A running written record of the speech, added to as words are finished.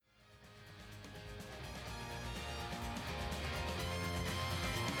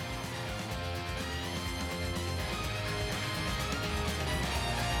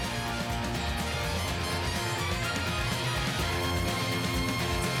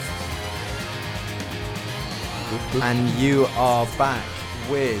And you are back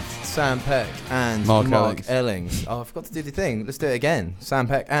with Sam Peck and Mark Ellings. Oh, I forgot to do the thing. Let's do it again. Sam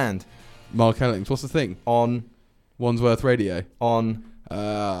Peck and Mark Ellings. What's the thing? on Wandsworth Radio. on.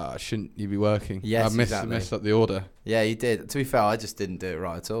 Shouldn't you be working? Yes, I exactly. messed up the order. Yeah, you did. To be fair, I just didn't do it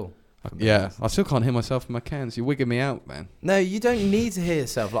right at all. Yeah, I still can't hear myself in my cans. You're wigging me out, man. No, you don't need to hear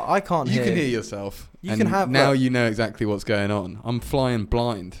yourself. Like I can't You hear. can hear yourself. You and can have. now Like, you know exactly what's going on. I'm flying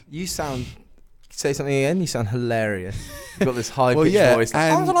blind. you sound. Say something again. You sound hilarious. You've got this high pitched voice.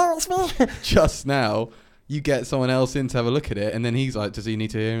 And just now, you get someone else in to have a look at it, and then he's like, "Does he need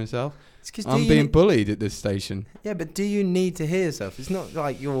to hear himself?" I'm being bullied at this station. Yeah, but do you need to hear yourself? It's not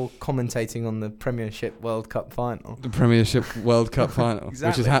like you're commentating on the Premiership World Cup final. The Premiership World Cup final, which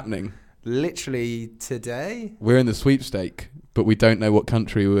Exactly. is happening. Literally today. We're in the sweepstake, but we don't know what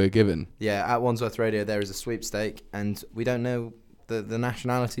country we're given. Yeah, at Wandsworth Radio there is a sweepstake, and we don't know the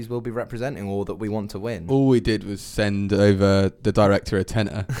nationalities we'll be representing or that we want to win. All we did was send over the director a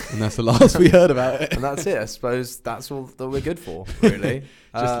tenner, and that's the last we heard about it. And that's it. I suppose that's all that we're good for, really.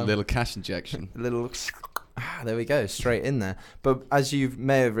 Just a little cash injection. A little. There we go, straight in there. But as you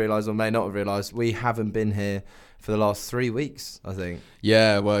may have realised or may not have realised, we haven't been here for the last 3 weeks, I think.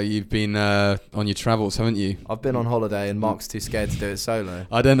 Yeah, well, you've been on your travels, haven't you? I've been on holiday and Mark's too scared to do it solo.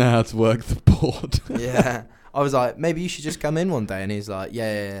 I don't know how to work the board. Yeah. I was like, maybe you should just come in one day. And he's like,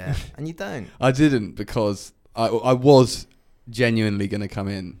 yeah. And you don't. I didn't because I was genuinely going to come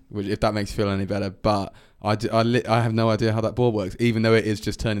in, which, if that makes you feel any better. But I have no idea how that board works, even though it is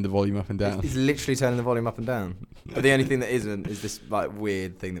just turning the volume up and down. It's literally turning the volume up and down. But the only thing that isn't is this like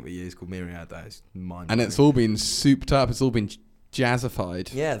weird thing that we use called Myriad. That is mind-blowing. And it's all been souped up. It's all been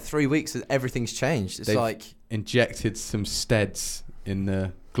jazzified. Yeah, 3 weeks, everything's changed. It's They've like... injected some steads in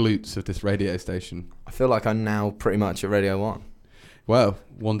the glutes of this radio station. I feel like I'm now pretty much at Radio 1. Well,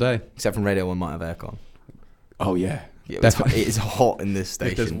 one day. Except from Radio 1 might have aircon. Oh, yeah. Yeah, Definitely. it is hot in this If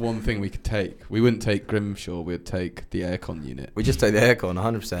there's station. one thing we could take, we wouldn't take Grimshaw, we'd take the aircon unit. We just take the aircon,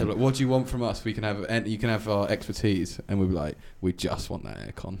 They're 100%. like, what do you want from us? We can have, you can have our expertise, and we'd be like, we just want that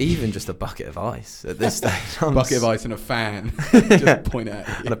aircon. Even just a bucket of ice at this stage. Bucket of ice and a fan, just point it at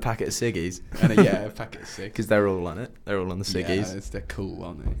you. And a packet of ciggies. And a packet of ciggies. Because they're all on it. They're all on the ciggies. Yeah, they're cool,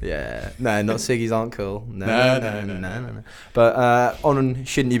 aren't they? Yeah. No, not ciggies aren't cool. No. But on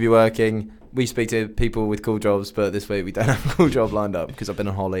Shouldn't You Be Working, we speak to people with cool jobs, but this week we don't have a cool job lined up because I've been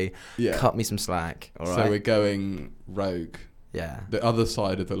on Holly. Yeah. Cut me some slack, all right? So we're going rogue. Yeah. The other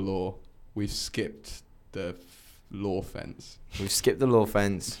side of the law. We've skipped the law fence. We've skipped the law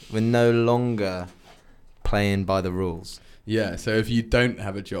fence. We're no longer playing by the rules. Yeah, so if you don't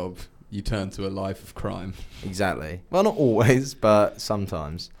have a job, you turn to a life of crime. Exactly. Well, not always, but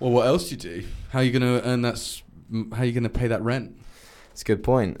sometimes. Well, what else do you do? How are you going to earn that? How are you going to pay that rent? It's a good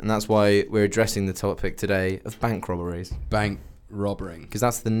point, and that's why we're addressing the topic today of bank robberies. Bank robbing. Because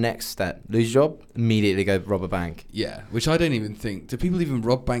that's the next step. Lose your job, immediately go rob a bank. Yeah, which I don't even think. Do people even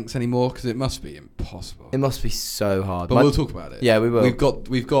rob banks anymore? Because it must be impossible. It must be so hard. But we'll talk about it. Yeah, we will.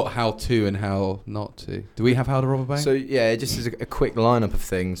 We've got how to and how not to. Do we have how to rob a bank? So, yeah, just as a quick lineup of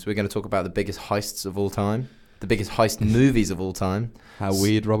things, we're going to talk about the biggest heists of all time, the biggest heist movies of all time, how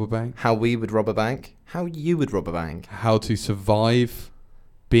we'd rob a bank, how we would rob a bank, how you would rob a bank, how to survive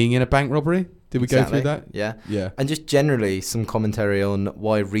being in a bank robbery. Did we go through that? Yeah. Yeah. And just generally some commentary on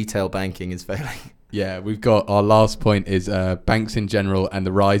why retail banking is failing. Yeah, we've got our last point is banks in general and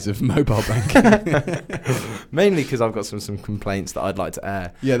the rise of mobile banking. Mainly because I've got some complaints that I'd like to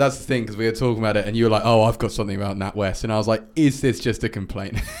air. Yeah, that's the thing, because we were talking about it and you were like, oh, I've got something about NatWest. And I was like, is this just a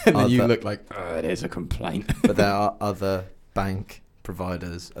complaint? And then you looked like, oh, it is a complaint. But there are other bank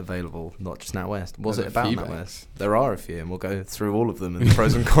providers available, not just NatWest. Was it about NatWest? Banks. There are a few, and we'll go through all of them and the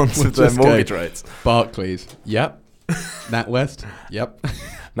pros and cons We'll of their just go. mortgage rates. Barclays, yep. NatWest, yep.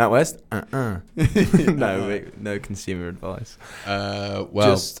 NatWest? No consumer advice. But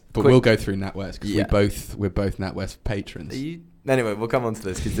we'll go through NatWest because we're both NatWest patrons. Anyway, we'll come on to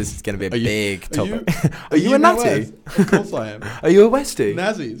this because this is going to be a big topic. Are you a natty? Of course I am. Are you a Westie?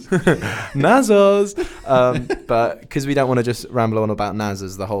 Nazis. Nazos. But because we don't want to just ramble on about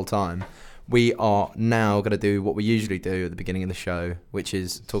Nazas the whole time, we are now going to do what we usually do at the beginning of the show, which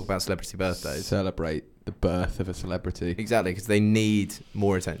is talk about celebrity birthdays. Celebrate the birth of a celebrity. Exactly, because they need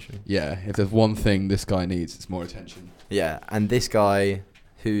more attention. Yeah, if there's one thing this guy needs, it's more attention. Yeah, and this guy,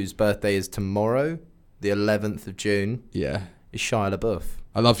 whose birthday is tomorrow, the 11th of June, yeah, is Shia LaBeouf.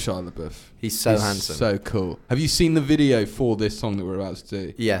 I love Shia LaBeouf. He's handsome. So cool. Have you seen the video for this song that we're about to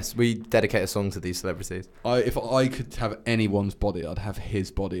do? Yes, we dedicate a song to these celebrities. If I could have anyone's body, I'd have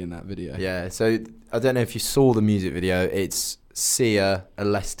his body in that video. Yeah, so I don't know if you saw the music video. It's Sia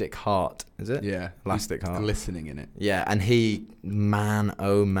Elastic Heart, is it? Yeah, Elastic he's Heart. glistening in it. Yeah, and he, man,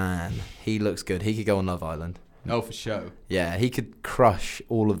 oh man, he looks good. He could go on Love Island. Oh, for show. Yeah, he could crush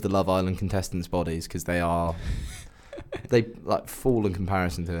all of the Love Island contestants' bodies because they like fall in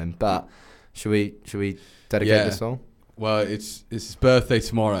comparison to him. But should we dedicate this song? Well, it's his birthday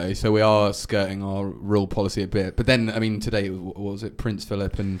tomorrow, so we are skirting our rule policy a bit. But then, I mean, today, what was it? Prince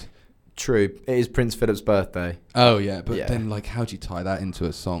Philip and... True, it is Prince Philip's birthday. Oh, yeah, but then, like, how do you tie that into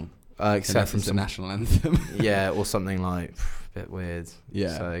a song? Except from the national anthem. Yeah, or something like a bit weird.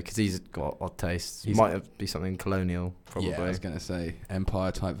 Yeah. So, because he's got odd tastes. He's- Might be something colonial, probably. Yeah, I was going to say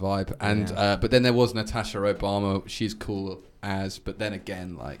Empire type vibe. And but then there was Natasha Obama. She's cool as, but then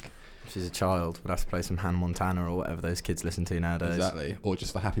again, like... She's a child. We'll have to play some Hannah Montana or whatever those kids listen to nowadays. Exactly. Or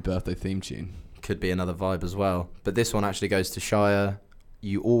just the Happy Birthday theme tune. Could be another vibe as well. But this one actually goes to Shire.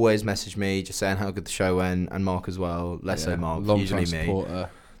 You always message me just saying how good the show went, and Mark as well. Less so Mark. Long Usually time me. supporter.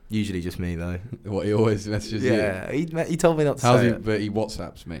 Usually just me though. What, he always messages you? Yeah, he told me not to How's say he? it. But he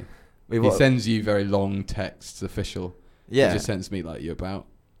WhatsApps me. We He sends you very long texts, official. Yeah. He just sends me like you about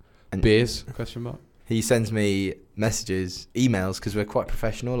And beers? Question mark. he sends me messages, emails, because we're quite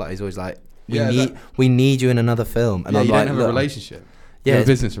professional. Like he's always like, Yeah, we need you in another film. And Yeah, I'm you like, don't have a "Look." relationship. Yeah, You have a it's-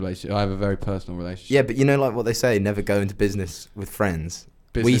 business relationship. I have a very personal relationship. yeah, but you know, like what they say, never go into business with friends.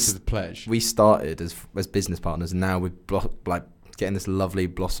 Business is a pledge. We started as business partners, and now we're like getting this lovely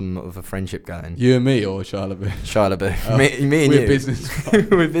blossom of a friendship going. You and me or Shia LaBeouf? Shia LaBeouf. Oh, me and we're you. business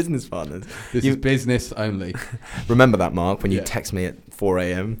We're business partners. This is business only. Remember that, Mark, when you Yeah. text me at 4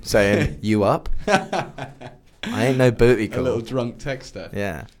 a.m. saying, you up? I ain't no booty A call. little drunk texter.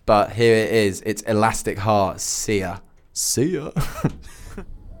 Yeah. But here it is. It's Elastic Heart. Sia. Sia.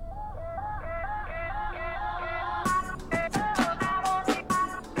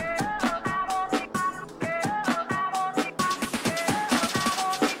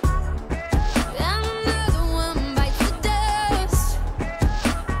 Another one bites the dust.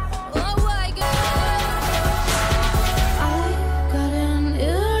 Oh, I got an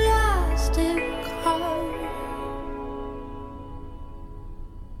elastic heart.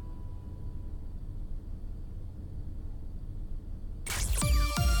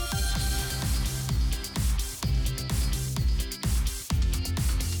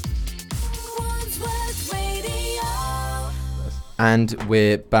 Wandsworth Radio. And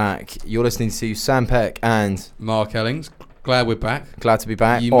we're back. You're listening to Sam Peck and Mark Ellings. Glad we're back glad to be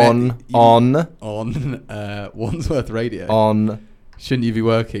back You on met- you- on Wandsworth Radio. on. Shouldn't you be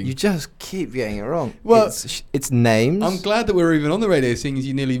working? You just keep getting it wrong. Well, it's names. I'm glad that we're even on the radio, seeing as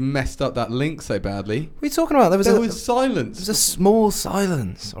you nearly messed up that link so badly. What are you talking about? There was There a was silence. small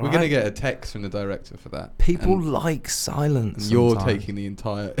silence. We're going to get a text from the director for that. People And like silence. you're sometimes. taking the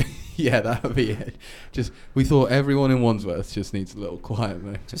entire... yeah, that would be it. Just, we thought everyone in Wandsworth just needs a little quiet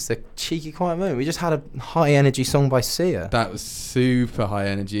moment. Just a cheeky quiet moment. We just had a high energy song by Sia. That was super high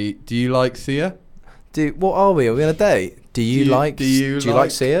energy. Do you like Sia? Dude, what are we? Are we on a date? Do you like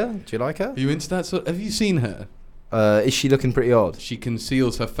like- Sia? Do you like her? Are you into that sort? Have you seen her? Is she looking pretty odd? She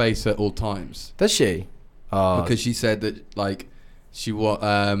conceals her face at all times. Does she? Because she said that, like, she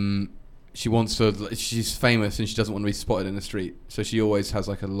wants to... She's famous and she doesn't want to be spotted in the street. So she always has,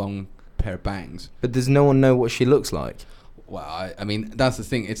 like, a long pair of bangs. But does no one know what she looks like? Well, I mean, that's the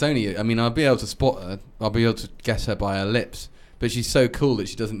thing. It's only... I mean, I'll be able to spot her. I'll be able to guess her by her lips. But she's so cool that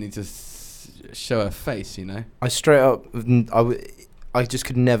she doesn't need to show her face, you know? I straight up, I just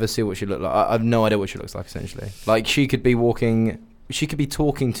could never see what she looked like. I have no idea what she looks like, essentially. Like, she could be talking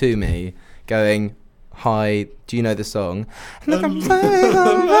to me, going, hi, do you know the song? And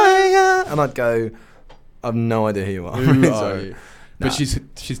I'd go, I have no idea who you are. Who are Sorry. you? But Nah.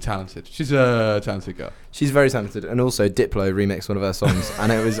 she's talented. She's a talented girl. She's very talented. And also, Diplo remixed one of her songs,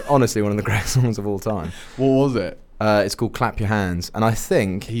 and it was honestly one of the greatest songs of all time. What was it? It's called Clap Your Hands, and I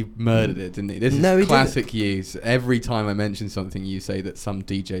think... He murdered it, didn't he? This No, is he classic you. Every time I mention something, you say that some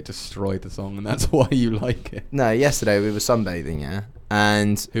DJ destroyed the song, and that's why you like it. No, yesterday we were sunbathing, yeah?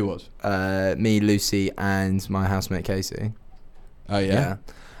 And Who was? me, Lucy, and my housemate Casey. Oh, yeah?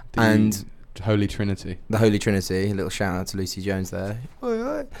 The And Holy Trinity. the Holy Trinity. A little shout out to Lucy Jones there.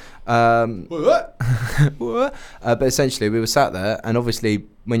 What? But essentially, we were sat there, and obviously,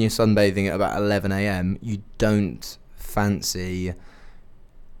 when you're sunbathing at about 11 a.m., you don't fancy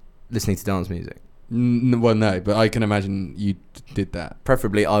listening to dance music. Well, no, but I can imagine you did that.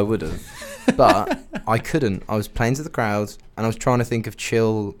 Preferably, I would have, but I couldn't. I was playing to the crowd, and I was trying to think of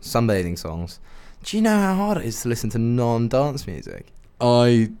chill sunbathing songs. Do you know how hard it is to listen to non-dance music?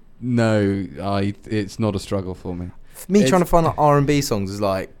 I know. It's not a struggle for me. Me It's- trying to find like R&B songs is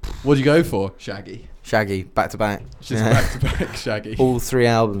like, What'd you go for? Shaggy. Shaggy, back to back. Just back to back Shaggy. All 3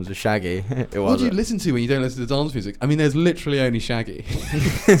 albums of Shaggy. It What was. do you listen to when you don't listen to dance music? I mean, there's literally only Shaggy.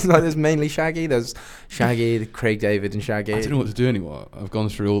 It's like there's mainly Shaggy. There's Shaggy, Craig David, and Shaggy. I don't know what to do anymore. I've gone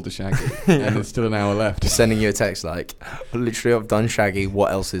through all the Shaggy, and there's still an hour left. Sending you a text like, literally, I've done Shaggy.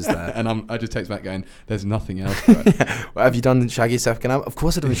 What else is there? And I just text back going, "There's nothing else." Bro. Well, have you done Shaggy's second album? Of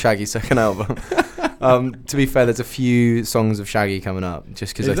course, I've done Shaggy's second album. To be fair, there's a few songs of Shaggy coming up.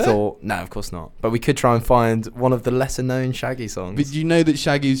 Just because Is I there? thought, no, of course not. But we could try and find one of the lesser-known Shaggy songs. But you know that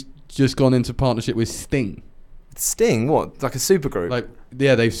Shaggy's just gone into partnership with Sting. Sting, what? Like a supergroup? Like,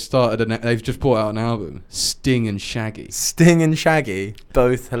 yeah, they've just brought out an album, Sting and Shaggy. Sting and Shaggy,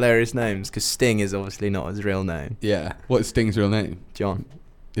 both hilarious names. Because Sting is obviously not his real name. Yeah. What's Sting's real name? John.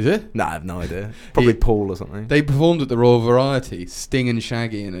 Is it? Nah, I have no idea. Probably Paul or something. They performed at the Royal Variety, Sting and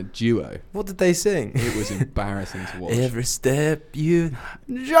Shaggy in a duo. What did they sing? It was embarrassing to watch. Every step you...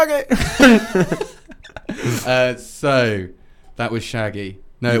 Shaggy! So, that was Shaggy.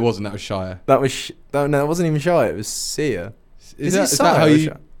 No, it wasn't. That was Shire. That was... no, it wasn't even Shia. It was Sia. Is it that how Shire or you?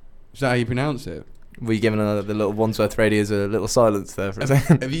 Shire? Is that how you pronounce it? Were you giving the little Wandsworth Radios a little silence there for a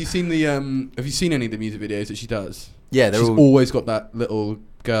second? Have you seen the? Have you seen any of the music videos that she does? Yeah, they're She's all... always got that little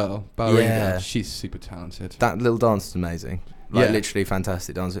girl, ballerina. Yeah. Girl. She's super talented. That little dance is amazing. Like, Yeah. literally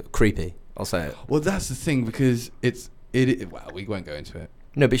fantastic dance. Creepy. I'll say it. Well, that's the thing because well, we won't go into it.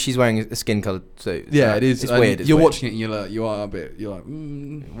 No, but she's wearing a skin-coloured suit. Yeah, so it is. It's weird. You're weird. watching it and you're like,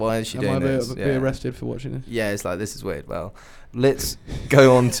 Why is she am I doing a bit, this? a bit arrested for watching this? Yeah, it's like, this is weird. Well, let's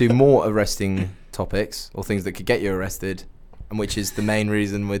go on to more arresting topics or things that could get you arrested, and which is the main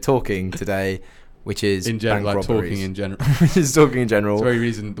reason we're talking today, which is In general, bank like robberies. talking in general. Which is talking in It's the general. very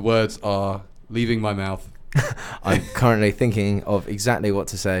reason the words are leaving my mouth. I'm currently thinking of exactly what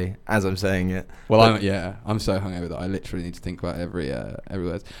to say as I'm saying it. Well, But- I'm so hungover that I literally need to think about every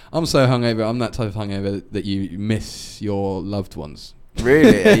word. I'm so hungover. I'm that type of hungover that you miss your loved ones.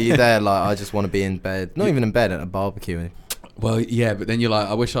 Really? Are you there like, I just want to be in bed? Not even in bed, at a barbecue. Well, yeah, but then you're like,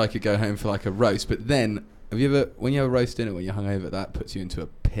 I wish I could go home for like a roast. But then, have you ever, when you have a roast dinner when you're hungover, that puts you into a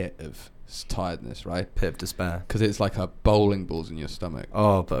pit of tiredness, right? Pit of despair. Because it's like a bowling balls in your stomach.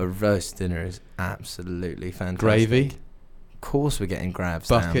 Oh, but a roast dinner is absolutely fantastic. Gravy, Of course we're getting grabs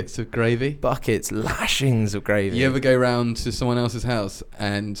now. buckets of gravy. Buckets, lashings of gravy. You ever go round to someone else's house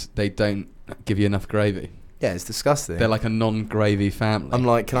and they don't give you enough gravy? Yeah, it's disgusting. They're like a non-gravy family. I'm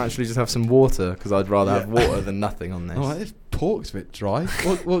like, can I actually just have some water? Because I'd rather have water than nothing on this. Oh, this pork's a bit dry.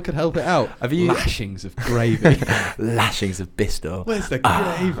 What could help it out? Have you- Lashings of gravy. Lashings of Bisto. Where's the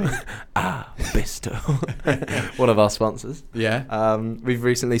gravy? Bisto. One of our sponsors. Yeah. We've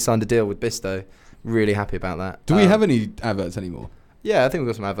recently signed a deal with Bisto. Really happy about that. Do we have any adverts anymore? Yeah, I think we've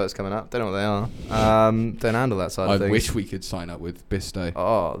got some adverts coming up. Don't know what they are. Don't handle that side I of things. wish we could sign up with Bisto.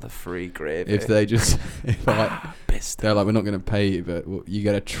 Oh, the free gravy. If they just, Bisto. they're like, we're not going to pay you, but you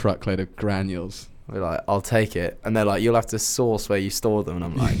get a truckload of granules. We're like, I'll take it. And they're like, you'll have to source where you store them. And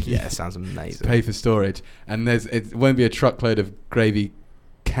I'm like, yeah, sounds amazing. Pay for storage, and it won't be a truckload of gravy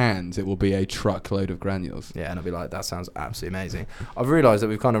cans. It will be a truckload of granules. Yeah, and I'll be like, that sounds absolutely amazing. I've realised that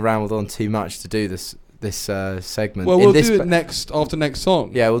we've kind of rambled on too much to do this segment. Well, In we'll this do ba- it after next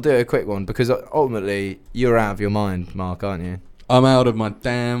song. Yeah, we'll do it a quick one because ultimately you're out of your mind, Mark, aren't you? I'm out of my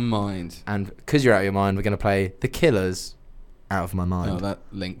damn mind. And because you're out of your mind, we're going to play The Killers, Out of My Mind. Oh, that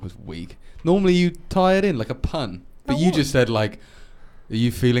link was weak. Normally you tie it in like a pun, but Oh, you what? just said like, are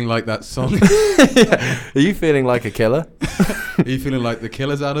you feeling like that song? Are you feeling like a killer? Are you feeling like the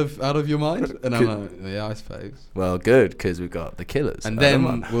Killers out of your mind? And I'm like, yeah, I suppose. Well, good, because we've got The Killers. And Out of then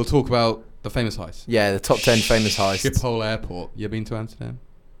My Mind. we'll talk about the famous heist. Yeah, the top 10 famous heists. Schiphol Airport. You been to Amsterdam?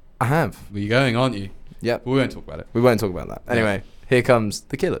 I have. Well, you're going, aren't you? Yep. We won't talk about it. We won't talk about that. Anyway, here comes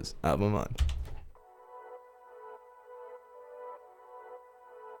The Killers, Out of My Mind.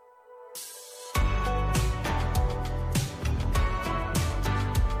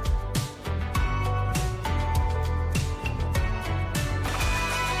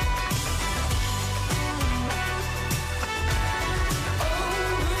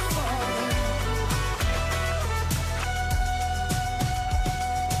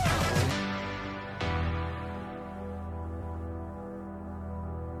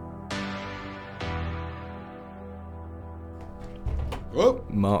 Whoa.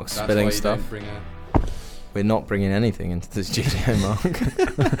 Mark's That's spilling why you stuff. don't bring a- We're not bringing anything into the studio,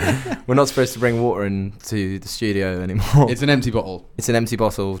 Mark. We're not supposed to bring water into the studio anymore. It's an empty bottle. It's an empty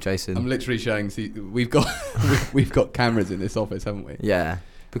bottle, Jason. I'm literally showing. See, we've got we've got cameras in this office, haven't we? Yeah,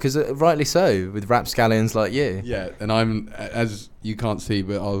 because rightly so, with rapscallions like you. Yeah, and I'm, as you can't see,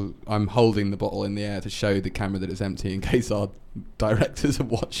 but I'm holding the bottle in the air to show the camera that it's empty in case our directors are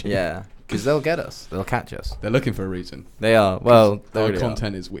watching. Yeah, because they'll get us. They'll catch us. They're looking for a reason. They are. Well, they Our really are.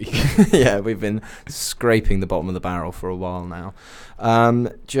 content is weak. Yeah, we've been scraping the bottom of the barrel for a while now.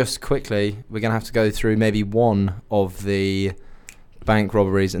 Just quickly, we're going to have to go through maybe one of the bank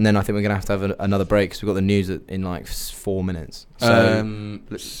robberies, and then I think we're going to have another break because we've got the news in like 4 minutes. So,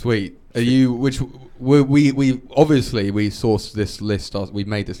 Sweet. Are you? Which we obviously we sourced this list. We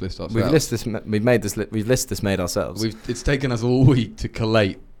made this list ourselves. we've made this made ourselves. It's taken us all week to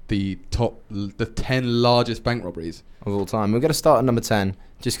collate the 10 largest bank robberies of all time. We're going to start at number 10,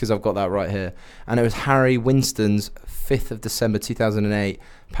 just because I've got that right here. And it was Harry Winston's 5th of December 2008,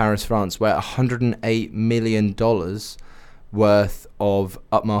 Paris, France, where $108 million worth of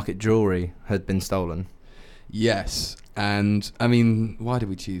upmarket jewellery had been stolen. Yes, and I mean, why did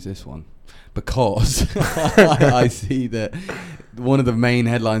we choose this one? Because I see that one of the main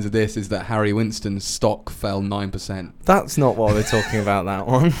headlines of this is that Harry Winston's stock fell 9%. That's not why we're talking about that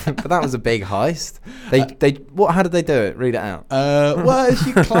one. But that was a big heist. How did they do it? Read it out. Well, it's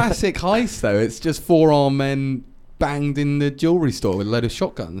your classic heist, though. It's just 4 armed men banged in the jewellery store with a load of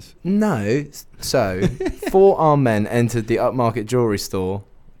shotguns. No. So, 4 armed men entered the upmarket jewellery store,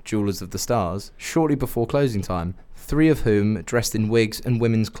 Jewellers of the Stars, shortly before closing time. 3 of whom dressed in wigs and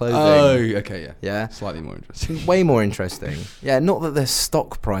women's clothing. Oh, okay, yeah. Yeah. Slightly more interesting. Way more interesting. Yeah, not that their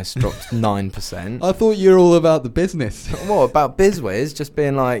stock price dropped 9%. I thought you were all about the business. What about BizWiz just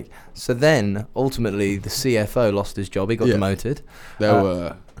being like... So then, ultimately, the CFO lost his job. He got demoted. There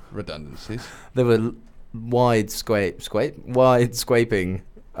were redundancies. There were wide scraping. What's scrape?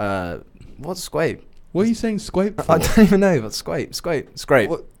 What are you saying scrape for? I don't even know. But scrape. What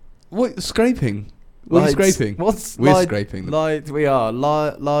scraping? What are you scraping? We're scraping them. We are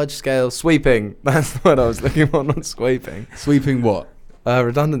large scale sweeping. That's what I was looking for, not scraping. Sweeping what?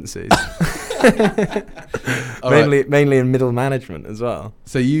 Redundancies. Right. Mainly in middle management as well.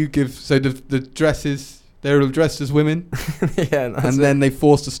 So the dresses, they were dressed as women, Yeah, and then they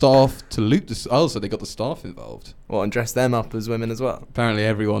forced the staff to loot the. Oh, so they got the staff involved. What, and dress them up as women as well? Apparently,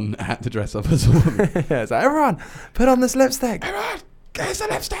 everyone had to dress up as a woman. Yeah, it's like, everyone, put on this lipstick. Everyone, get the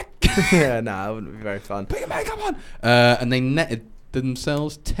lipstick. Yeah, nah, it wouldn't be very fun. Put your makeup on. And they netted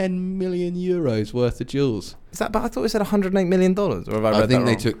themselves 10 million euros worth of jewels. Is that? But I thought we said $108 million. Or have I read I think that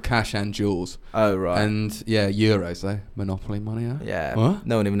they wrong? took cash and jewels. Oh right. And yeah, euros though. Monopoly money. Huh? Yeah. What?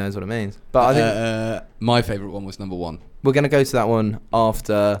 No one even knows what it means. But I think my favourite one was number 1. we're going to go to that one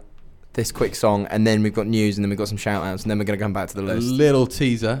after this quick song, and then we've got news, and then we've got some shout outs, and then we're going to come back to the A list. little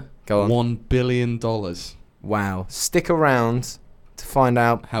teaser. Go on. $1 billion. Wow. Stick around to find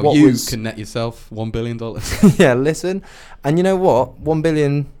out How what you was... can net yourself $1 billion. Yeah, listen. And you know what? $1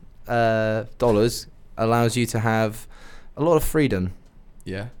 billion allows you to have a lot of freedom,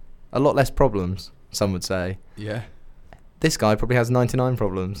 Yeah. a lot less problems, some would say. Yeah. This guy probably has 99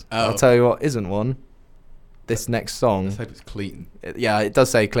 problems. Oh. I'll tell you what isn't one. This next song. Let's hope it's clean. It does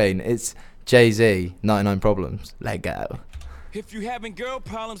say clean. It's Jay-Z, 99 Problems. Let go. If you having girl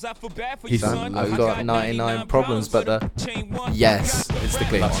problems, I feel bad for He's you, done. son. I've I got 99 problems, but yes, it's the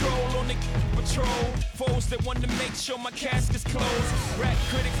clean one. Patrol, foes that want to make sure my casket's closed. Rap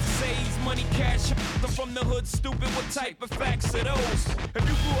critics say he's money cash. I'm from the hood, stupid. What type of facts are those? If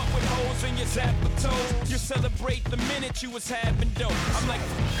you grew up with hoes in your zapper toes, you celebrate the minute you was having dope. I'm like,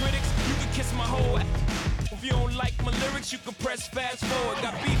 critics, you can kiss my whole ass. If you don't like my lyrics, you can press fast forward.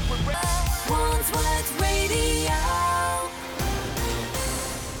 Got beef with rap. Wandsworth Radio.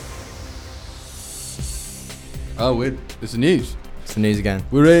 Oh, it's the news. It's the news again.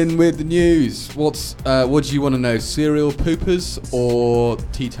 We're in with the news. What do you want to know? Serial poopers or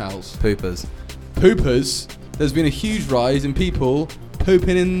tea towels? Poopers. Poopers. There's been a huge rise in people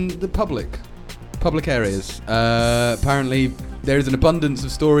pooping in the public areas. Apparently, there is an abundance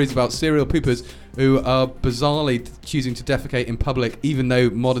of stories about serial poopers who are bizarrely choosing to defecate in public, even though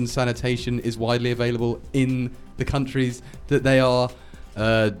modern sanitation is widely available in the countries that they are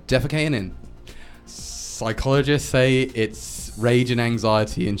defecating in. Psychologists say it's rage and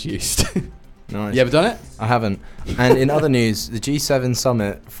anxiety induced. Nice. You ever done it? I haven't. And in other news, the G7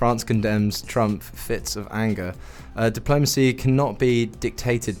 summit, France condemns Trump for fits of anger. Diplomacy cannot be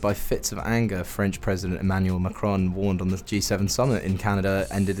dictated by fits of anger, French President Emmanuel Macron warned on the G7 summit in Canada,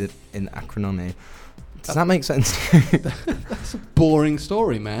 ended in acrimony. Does that make sense? That's a boring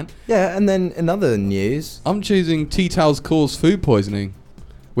story, man. Yeah, and then in other news... I'm choosing tea towels cause food poisoning,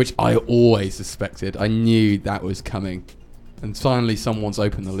 which I always suspected. I knew that was coming. And finally someone's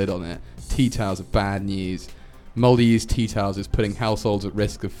opened the lid on it. Tea towels are bad news. Mouldy used tea towels is putting households at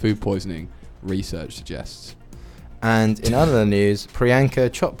risk of food poisoning, research suggests. And in other news, Priyanka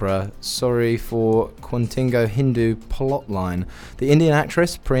Chopra, sorry for Quantingo Hindu plotline. The Indian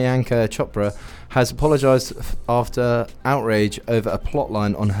actress Priyanka Chopra has apologised after outrage over a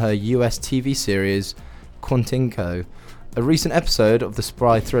plotline on her US TV series Quantingo. A recent episode of the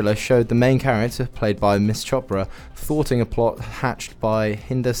spy thriller showed the main character, played by Miss Chopra, thwarting a plot hatched by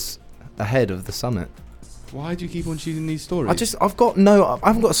Hindus ahead of the summit. Why do you keep on choosing these stories? I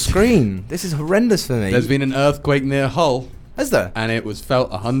haven't got a screen. This is horrendous for me. There's been an earthquake near Hull, Is there? and it was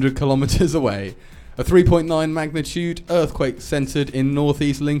felt 100 kilometres away. A 3.9 magnitude earthquake centred in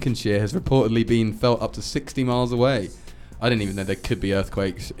northeast Lincolnshire has reportedly been felt up to 60 miles away. I didn't even know there could be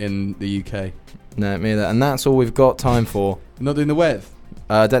earthquakes in the UK. No, me either. And that's all we've got time for. You're not doing the weather?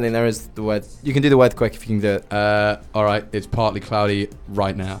 I don't think there is the weather. You can do the weather quick if you can do it. Alright, it's partly cloudy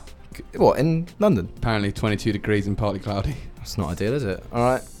right now. What, in London? Apparently 22 degrees and partly cloudy. That's not ideal, is it? All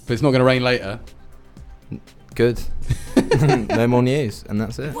right, But it's not going to rain later. good. No more news, and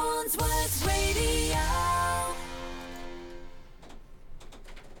that's it. Wandsworth Radio.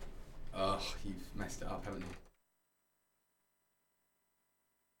 Oh, you've messed it up, haven't you?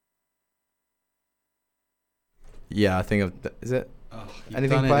 Yeah, I think is it? Oh, you've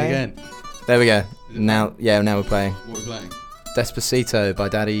Anything done playing? it again. There we go. Is it Now we're playing. What are we playing? Despacito by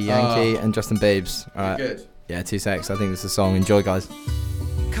Daddy Yankee and Justin Biebs. All right. Good. Yeah, 2 secs. I think this is a song. Enjoy, guys.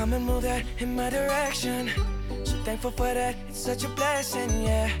 Come and move that in my direction. So thankful for that, it's such a blessing,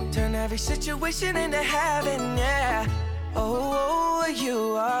 yeah. Turn every situation into heaven, yeah. Oh,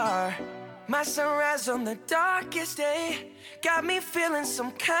 you are my sunrise on the darkest day. Got me feeling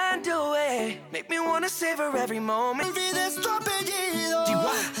some kind of way. Make me wanna savor every moment. Vida tu apellido.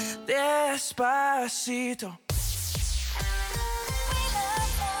 Despacito. We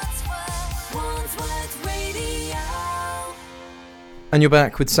love Wandsworth. Wandsworth Radio. And you're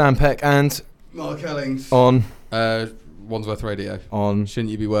back with Sam Peck and Mark Ellings. on Wandsworth Radio. on.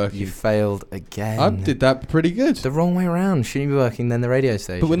 Shouldn't you be working? You failed again. I did that pretty good. the wrong way around. Shouldn't you be working then the radio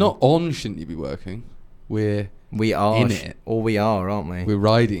station? But we're not on Shouldn't You Be Working. We are in it. Or we are, aren't we? We're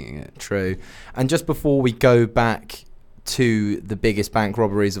riding it. True. And just before we go back to the biggest bank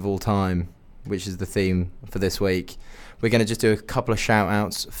robberies of all time, which is the theme for this week, we're going to just do a couple of shout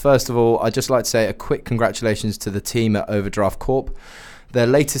outs. First of all, I'd just like to say a quick congratulations to the team at Overdraft Corp. Their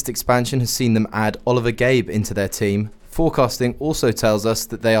latest expansion has seen them add Oliver Gabe into their team. Forecasting also tells us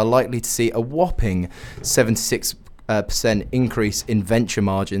that they are likely to see a whopping 76% increase in venture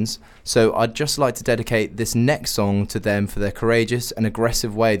margins. So I'd just like to dedicate this next song to them for their courageous and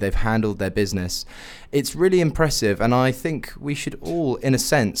aggressive way they've handled their business. It's really impressive, and I think we should all, in a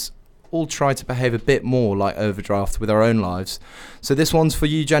sense, all try to behave a bit more like Overdraft with our own lives. So this one's for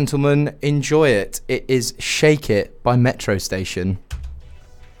you, gentlemen. Enjoy it. It is Shake It by Metro Station.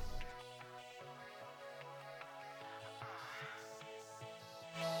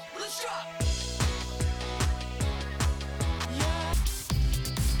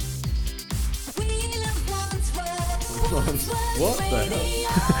 We love Wandsworth. What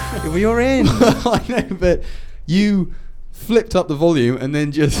the hell? You're in. I know, but you flipped up the volume and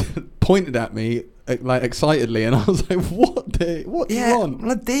then just pointed at me like excitedly, and I was like, "What you on?" I'm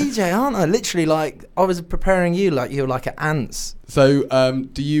a DJ, aren't I? Literally, like I was preparing you like you were like an ants. So,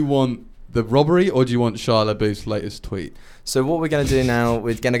 do you want the robbery or do you want Shia LaBeouf's latest tweet? So what we're going to do now,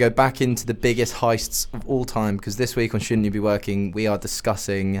 we're going to go back into the biggest heists of all time, because this week on Shouldn't You Be Working, we are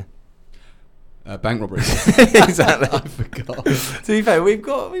discussing Bank robberies. exactly. I forgot. To be fair, we've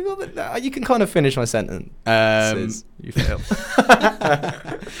got you can kind of finish my sentence. You fail.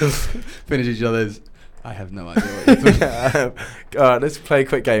 Finish each other's. I have no idea what you're talking All right, let's play a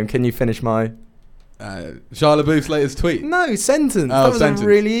quick game. Can you finish my Shia LaBeouf's latest tweet. no sentence? Oh, That was sentence. a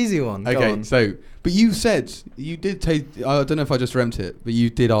really easy one. Go Okay, on. so but you said you did take. I don't know if I just dreamt it, but you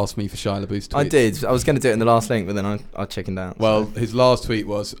did ask me for Shia LaBeouf's tweet. I did. I was going to do it in the last link, but then I chickened out. Well, so. his last tweet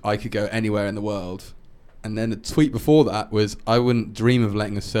was, "I could go anywhere in the world," and then the tweet before that was, "I wouldn't dream of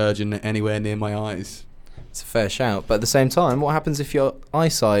letting a surgeon anywhere near my eyes." It's a fair shout. But at the same time, what happens if your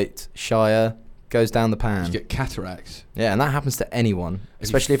eyesight, Shia, goes down the pan? You get cataracts, Yeah, and that happens to anyone,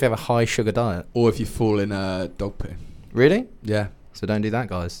 especially if you have a high sugar diet. or if you fall in a dog poo. Really? Yeah, So don't do that,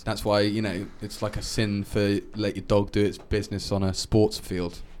 guys. that's why it's like a sin for let your dog do its business on a sports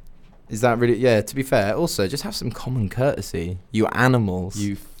field. Is that really? Yeah. To be fair, also just have some common courtesy. You animals.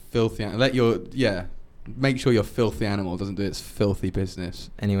 You filthy. Make sure your filthy animal doesn't do its filthy business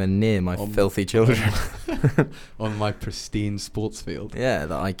anywhere near my On- filthy children. on my pristine sports field. Yeah,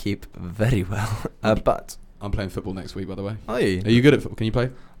 that I keep very well. But I'm playing football next week, by the way. are you? Are you good at football? Can you play?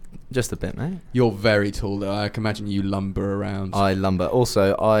 Just a bit, mate. You're very tall, though. I can imagine you lumber around. I lumber.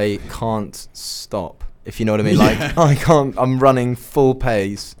 Also, I can't stop if you know what I mean. Like I'm running full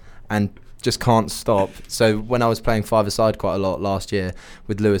pace and just can't stop. So when I was playing five-a-side quite a lot last year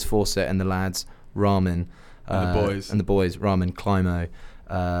with Lewis Fawcett and the lads, Ramen, And the boys. Ramen, Climo,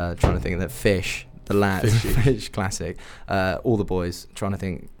 trying to think of that, Fish, the lads, Fish classic, all the boys, trying to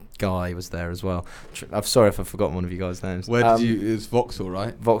think. Guy was there as well. I'm sorry if I've forgotten one of you guys' names. Where did you? It was Vauxhall,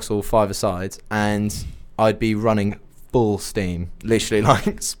 right? Vauxhall, five-a-side, and I'd be running full steam, literally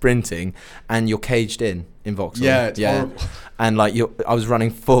like sprinting, and you're caged in Vauxhall. Yeah, it's horrible. And like I was running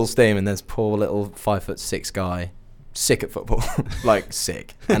full steam, and there's poor little 5'6" guy, sick at football, like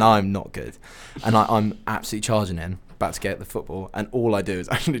sick, and I'm not good, and I'm absolutely charging in, about to get the football, and all I do is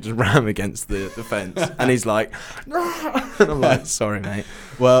actually just ram against the fence, and he's like, and I'm like, sorry mate.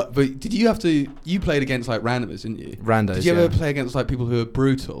 Well, but did you have to? You played against like randomers, didn't you? Randos. Did you ever play against like people who are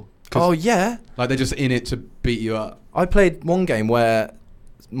brutal? 'Cause, Oh yeah, like they're just in it to beat you up. I played one game where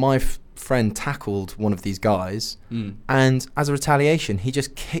my friend tackled one of these guys, and as a retaliation, he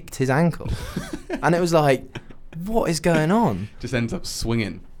just kicked his ankle, and it was like, what is going on? Just ends up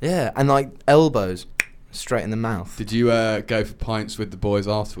swinging. Yeah, and like elbows straight in the mouth. Did you go for pints with the boys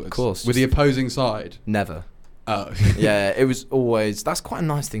afterwards? Of course. With the opposing side? Never. Oh. Yeah, it was always. That's quite a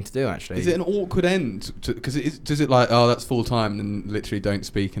nice thing to do, actually. Is it an awkward end? Because does it like, oh, that's full time, and then literally don't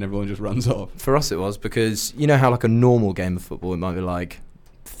speak and everyone just runs off? For us, it was because you know how like a normal game of football, it might be like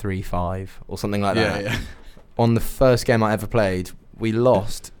 3-5 or something like that. Yeah. On the first game I ever played, we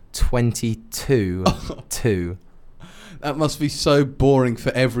lost 22-2. That must be so boring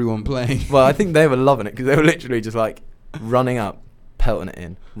for everyone playing. Well, I think they were loving it because they were literally just like running up, pelting it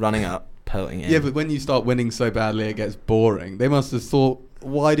in, running up, pelting it in. Yeah, but when you start winning so badly it gets boring. They must have thought,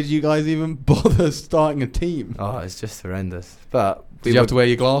 why did you guys even bother starting a team? Oh, it's just horrendous. But Did you have to wear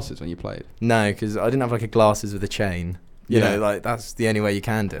your glasses when you played? No, because I didn't have like a glasses with a chain. You know, like that's the only way you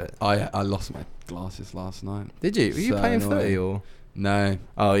can do it. I lost my glasses last night. Did you? Were you So playing annoying. footy or? No.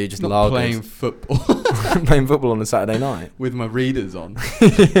 Oh, you're just Not lagered. playing football. Playing football on a Saturday night. With my readers on.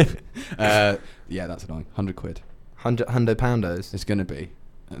 Yeah, that's annoying. 100 quid. Hundo poundos. It's going to be.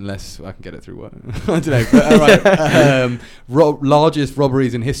 Unless I can get it through work. I don't know. But, all right. Largest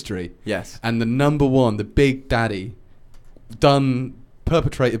robberies in history. Yes. And the number one, the Big Daddy,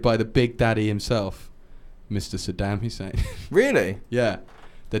 perpetrated by the Big Daddy himself, Mr. Saddam Hussein. Really? Yeah.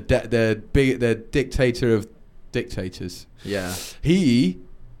 The dictator of dictators. Yeah. He,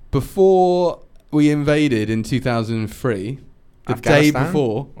 before we invaded in 2003, the day Afghanistan?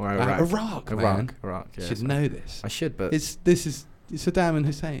 before, Or Iraq? man. Iraq. Yeah. Should know this. I should, but It's Saddam and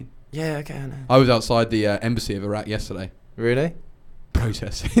Hussein. yeah, okay, I know. I was outside the embassy of Iraq yesterday, Really?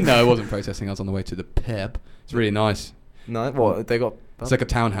 protesting. No, I wasn't protesting. I was on the way to the pub. It's really nice. No. What they got? It's like a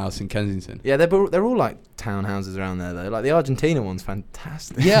townhouse in Kensington. Yeah, they're all like townhouses around there though. Like the Argentina one's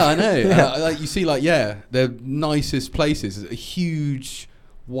fantastic. Yeah, I know. Yeah. Like you see, like they're nicest places. A huge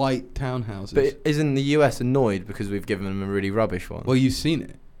white townhouses. But isn't the US annoyed because we've given them a really rubbish one? Well, you've seen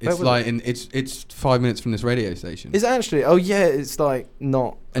it. Where It's was like it's 5 minutes from this radio station. Is it actually? Oh yeah, it's like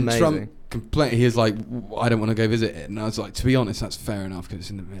not And amazing. Trump complained. He was like, I don't want to go visit it. And I was like, to be honest, that's fair enough because it's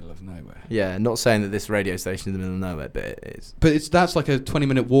in the middle of nowhere. Yeah, not saying that this radio station is in the middle of nowhere, but it is. But that's like a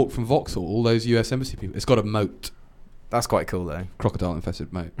 20-minute walk from Vauxhall. All those US embassy people. It's got a moat, That's quite cool though. crocodile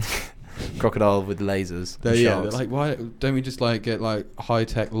infested moat. Crocodile with lasers. and They're sharks. like, why don't we just like get like high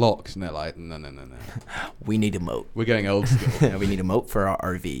tech locks? And they're like, no. We need a moat. We're going old school. We need a moat for our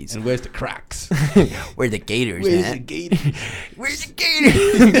RVs. And where's the cracks? Where the gators Where's at? the gator? Where's the gator?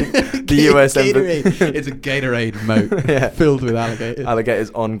 The US Gatorade. embassy. It's a Gatorade moat Yeah. filled with alligators.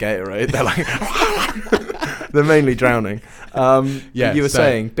 Alligators on Gatorade. They're like, they're mainly drowning. Yeah, you were so-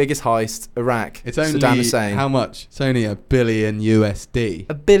 saying biggest heist, Iraq. It's only Saddam Hussein. how much? It's only $1 billion USD.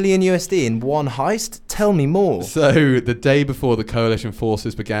 $1 billion USD in one heist? Tell me more. So the day before the coalition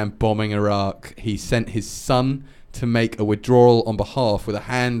forces began bombing Iraq, he sent his son to make a withdrawal on behalf with a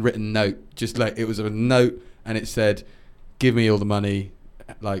handwritten note. Just like it was a note, and it said, "Give me all the money."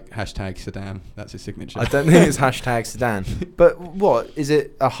 Like hashtag Saddam. That's his signature. I don't think it's hashtag Saddam. But what is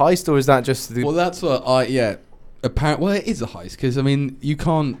it? A heist or is that just the? Well, that's what well, it is a heist because I mean you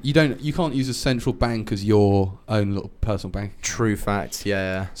can't use a central bank as your own little personal bank. True fact.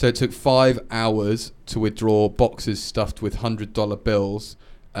 Yeah. So it took 5 hours to withdraw boxes stuffed with $100 bills,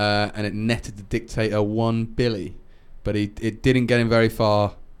 and it netted the dictator $1 billion, but it didn't get him very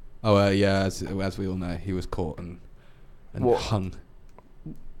far. Oh yeah, as we all know, he was caught and What? hung.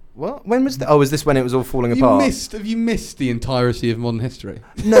 What? When was that? Oh, was this when it was all falling apart? Have you missed the entirety of modern history?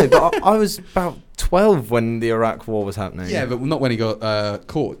 No, but I was about 12 when the Iraq War was happening. Yeah, but not when he got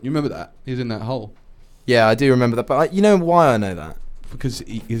caught. You remember that? He was in that hole. Yeah, I do remember that. But you know why I know that? Because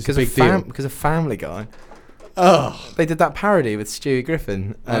he's a Because big deal. because of Family Guy. Oh. They did that parody with Stewie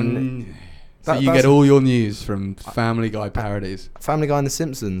Griffin and So you that's- get all your news from Family Guy parodies. Family Guy and The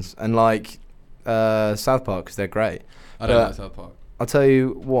Simpsons and like South Park because they're great. I don't But like South Park. I'll tell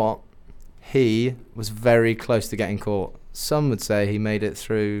you what, he was very close to getting caught. Some would say he made it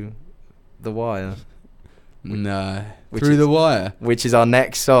through The Wire, No. which Through is- the Wire. which is our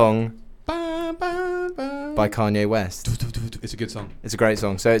next song Ba, ba, ba. by Kanye West. It's a good song. It's a great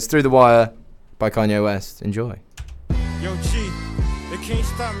song. So it's Through the Wire by Kanye West. Enjoy. Yo, G, they can't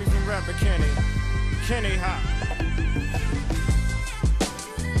stop me from rapping, can they? Can they hop?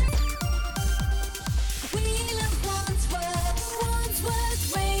 We love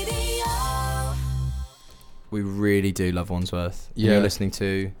Wandsworth Radio. We really do love Wandsworth. And Yeah. You're listening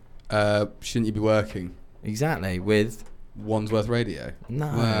to Shouldn't You Be Working? exactly with Wandsworth Radio.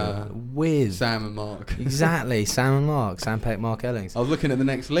 with Sam and Mark. exactly Sam and Mark, Sam Peck, Mark Ellings. I was looking at the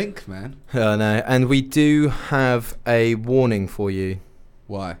next link, man. Oh no, and we do have a warning for you,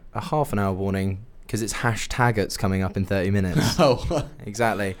 Why? a half an hour warning, because it's #it's coming up in 30 minutes. Oh.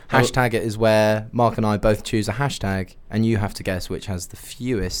 Exactly. Oh. #it is where Mark and I both choose a hashtag, and you have to guess which has the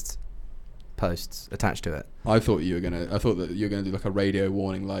fewest posts attached to it. I thought that you were gonna do like a radio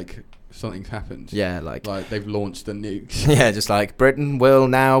warning, like something's happened. Yeah, like they've launched the nukes. yeah, just like Britain will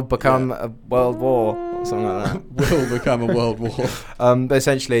now become a world war or something like that. Will become a world war. But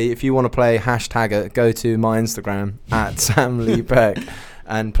essentially, if you want to play #it, go to my Instagram at Sam Lee Peck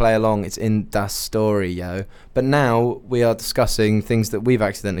and play along. It's in Das Story, yo. But now we are discussing things that we've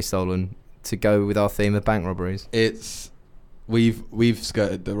accidentally stolen to go with our theme of bank robberies. We've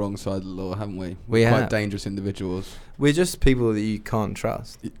skirted the wrong side of the law, haven't we? We We're quite have. dangerous individuals. We're just people that you can't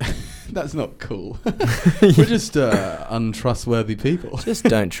trust. That's not cool. We're just untrustworthy people. Just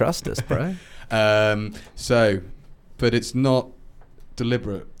don't trust us, bro. But it's not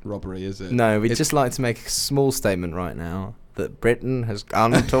deliberate robbery, is it? No, we'd It's just like to make a small statement right now that Britain has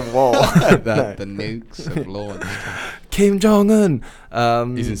gone to war. that No. the nukes have launched. Kim Jong-un.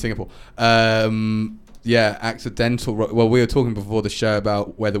 He's in Singapore. Yeah, accidental. Well, we were talking before the show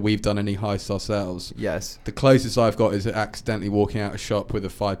about whether we've done any heists ourselves. Yes. The closest I've got is accidentally walking out a shop with a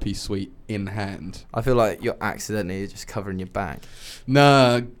 5-piece suite in hand. I feel like you're accidentally just covering your back.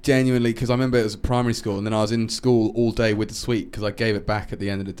 No, genuinely, because I remember it was at primary school, and then I was in school all day with the suite because I gave it back at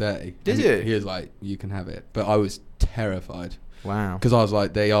the end of the day. Did And you? He was like, "You can have it," but I was terrified Wow. because I was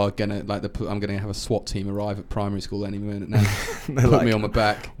like, "They are gonna I'm gonna have a SWAT team arrive at primary school any minute now, They're put me like, on my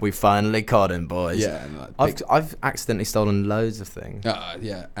back." We finally caught him, boys. Yeah, and like, I've accidentally stolen loads of things.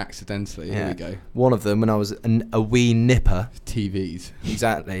 yeah, accidentally. Yeah. Here we go. One of them when I was a wee nipper. TVs.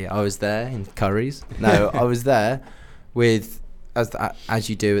 Exactly. I was there in Curry's. No, I was there with as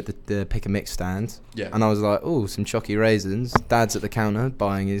you do at the pick and mix stand. Yeah. And I was like, oh, some chocky raisins. Dad's at the counter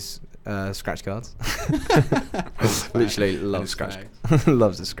buying his scratch cards. Literally loves scratch.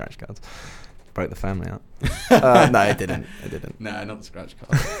 Loves his scratch cards. Broke the family up. No, it didn't. It didn't. No, not the scratch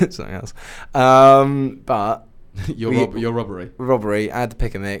card. Something else. But Your robbery. robbery, add the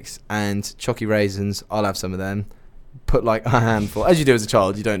pick and mix and chocky raisins. I'll have some of them. Put like a handful, as you do as a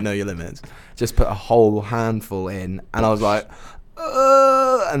child. You don't know your limits. Just put a whole handful in, and I was like,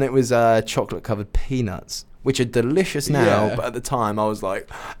 and it was chocolate covered peanuts, which are delicious now. Yeah. But at the time, I was like,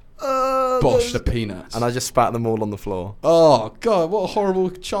 Bosh the peanuts. and I just spat them all on the floor. Oh God, what a horrible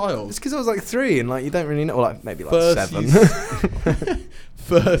child. It's because I was like 3, and like you don't really know, or like maybe like First 7.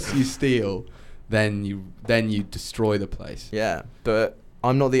 First you steal, then you destroy the place. Yeah, but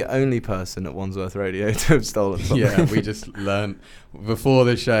I'm not the only person at Wandsworth Radio to have stolen something. Yeah, we just learned before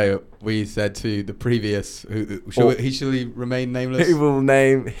the show. We said to the previous, Or- he shall remain nameless.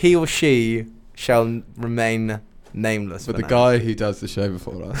 he or she shall remain nameless. But for the now. guy who does the show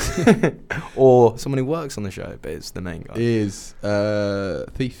before us or someone who works on the show, but it's the main guy. is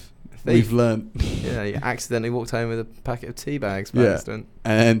thief. Thief. We've learned. Yeah, he accidentally walked home with a packet of tea bags by Yeah. accident.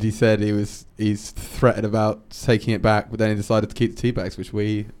 And he said he's threatened about taking it back, but then he decided to keep the tea bags, which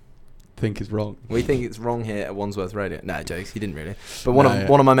we think is wrong. We think it's wrong here at Wandsworth Radio. No, jokes, he didn't really. But No,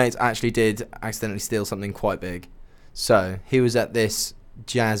 one of my mates actually did accidentally steal something quite big. So he was at this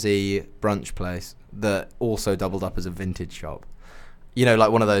jazzy brunch place that also doubled up as a vintage shop. You know,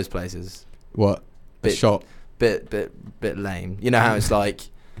 like one of those places. What? A Bit- shop. Bit lame. You know how it's like,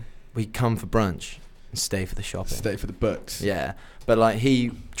 we come for brunch and stay for the shopping. Stay for the books. Yeah, but like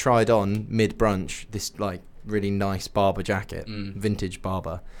he tried on mid brunch this like really nice Barber jacket, vintage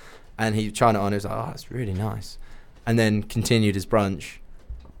Barber, and he tried it on. He was like, "Oh, it's really nice," and then continued his brunch,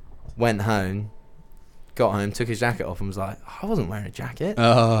 went home, got home, took his jacket off, and was like, I wasn't wearing a jacket.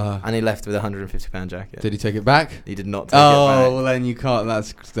 And he left with a £150 jacket. Did he take it back? He did not take it Well, back. then you can't.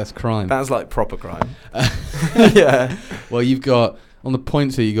 That's crime. That's like proper crime. Yeah. Well, you've got on the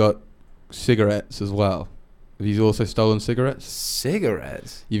points here. You got cigarettes as well. Have you also stolen cigarettes?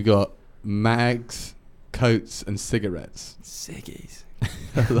 Cigarettes? You've got mags, coats, and cigarettes. Ciggies.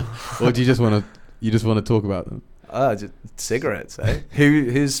 Or do you just want to talk about them? Just cigarettes, eh?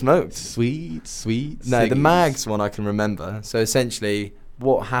 Who's smoked? Sweet. No, the ciggies. mags one I can remember. So essentially,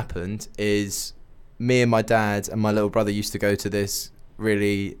 what happened is me and my dad and my little brother used to go to this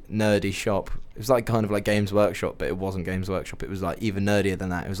really nerdy shop. It was like kind of like Games Workshop, but it wasn't Games Workshop. It was like even nerdier than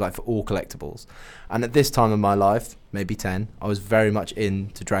that. It was like for all collectibles. And at this time of my life, maybe 10, I was very much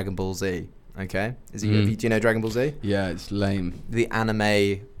into Dragon Ball Z. Okay, do you know Dragon Ball Z? Yeah, it's lame. The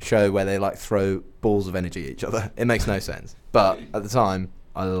anime show where they like throw balls of energy at each other. It makes no sense, but at the time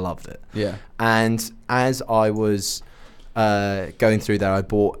I loved it. Yeah. And as I was going through there, I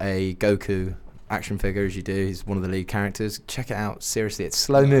bought a Goku action figure, as you do. He's one of the lead characters. Check it out. Seriously, it's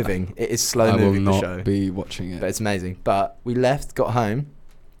slow moving. It is slow moving. I will The not show, be watching it. but it's amazing. But we left, got home.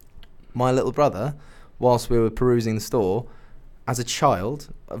 My little brother, whilst we were perusing the store, as a child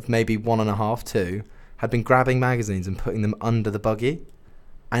of maybe 1.5, 2, had been grabbing magazines and putting them under the buggy,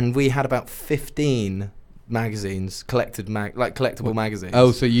 and we had about 15 magazines, collectible magazines.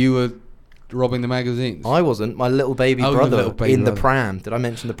 Oh, so you were robbing the magazines? I wasn't. My little baby Oh, your brother little baby in the brother. pram. Did I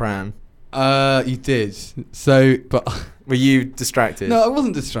mention the pram? You did. So, but Were you distracted? no, I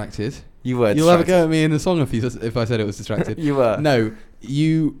wasn't distracted. You were. You'll have a distracted. go at me in the song if I said it was distracted. You were. No,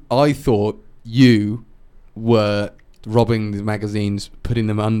 I thought you were robbing the magazines, putting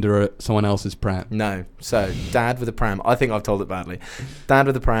them under someone else's pram. No. So, Dad with a pram. I think I've told it badly. Dad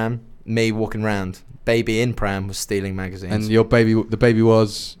with a pram, me walking round. Baby in pram was stealing magazines. And the baby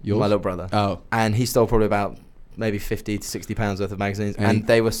was yours? My little brother. Oh. And he stole probably about maybe 50 to 60 pounds worth of magazines. And And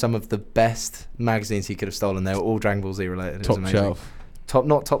they were some of the best magazines he could have stolen. They were all Dragon Ball Z related. It was Top amazing. shelf.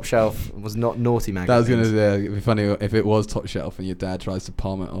 Not top shelf. Was not naughty That was magazines. going to be funny if it was top shelf and your dad tries to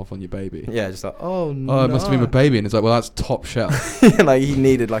palm it off on your baby. Yeah, just like, oh no. Oh, it must have been my baby. And it's like, well, that's top shelf. Like he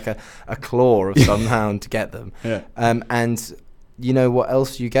needed like a claw of some hound to get them. Yeah. And you know what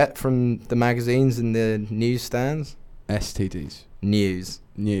else you get from the magazines and the newsstands? STDs. News.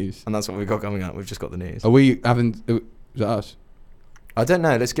 News. And that's what we've got coming up. We've just got the news. Are we having... Is that us? I don't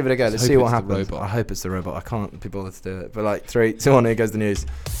know. Let's give it a go. Let's Let's hope see what it's the happens. robot. I hope it's the robot. I can't be bothered to do it. But like 3, 2, 1, here goes the news.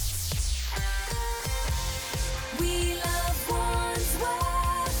 We love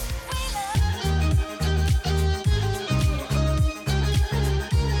Wandsworth.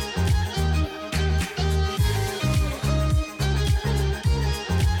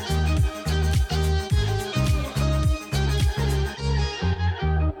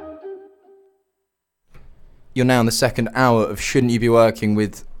 You're now in the second hour of Shouldn't You Be Working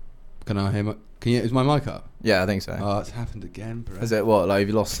with... Can I hear is my mic up? Yeah, I think so. Oh, it's happened again, bro. Is it what? Like, have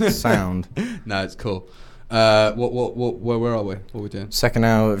you lost sound? No, it's cool. Where are we? What are we doing? Second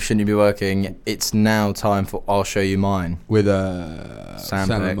hour of Shouldn't You Be Working. It's now time for I'll Show You Mine. With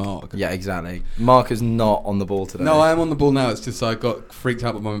Sam and Pick. Mark. Yeah, exactly. Mark is not on the ball today. No, I am on the ball now. It's just I got freaked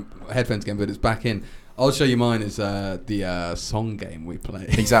out with my headphones again, but it's back in. I'll show you mine is the song game we play.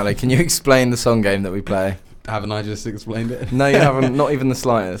 Exactly. Can you explain the song game that we play? Haven't I just explained it? No, you haven't. Not even the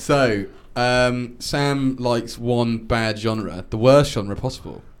slightest. So, Sam likes one bad genre, the worst genre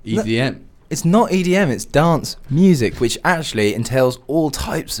possible, EDM. It's not EDM, it's dance music, which actually entails all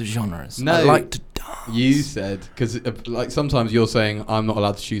types of genres. No. I like to dance. You said, because like sometimes you're saying I'm not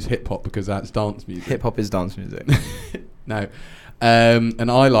allowed to choose hip hop because that's dance music. Hip hop is dance music. No. And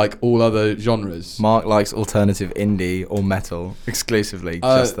I like all other genres. Mark likes alternative indie or metal exclusively,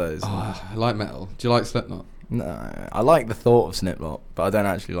 just those. Oh, I like metal. Do you like Slipknot? No, I like the thought of Slipknot, but I don't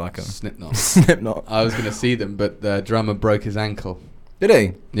actually like them. Slipknot. Slipknot. I was going to see them, but the drummer broke his ankle. Did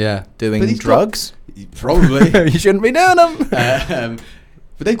he? Yeah. Doing But he's drugs? Probably. You shouldn't be doing them.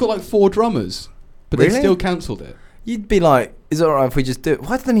 But they've got like 4 drummers, but they Really? still cancelled it. You'd be like, is it alright if we just do it?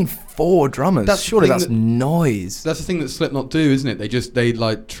 Why do they need 4 drummers? That's the Surely thing that's that- noise. That's the thing that Slipknot do, isn't it? They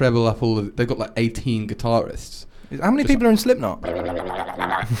like treble up they've got like 18 guitarists. How many people are in Slipknot?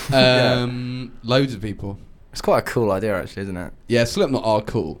 Loads of people. It's quite a cool idea, actually, isn't it? Yeah, Slipknot are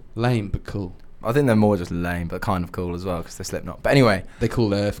cool. Lame, but cool. I think they're more just lame, but kind of cool as well, because they're Slipknot. But anyway, They call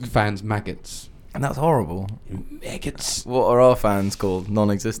their fans maggots. and that's horrible. Maggots. What are our fans called?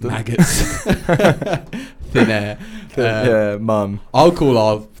 Non-existent? Maggots. Thin air. Yeah, mum. I'll call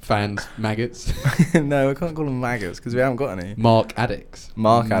our fans maggots. No, we can't call them maggots, because we haven't got any. Mark addicts.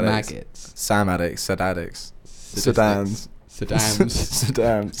 Mark addicts. Maggots. Sam addicts, Sad addicts. Statistics. Sedans. Saddams.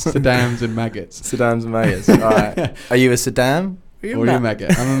 Saddams. Saddams and maggots. Saddams and maggots. All right. Are you a Saddam? Or you're a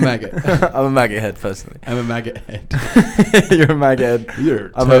maggot. I'm a maggot. I'm a maggot head, personally. I'm a maggot head. You're a maggot head. You're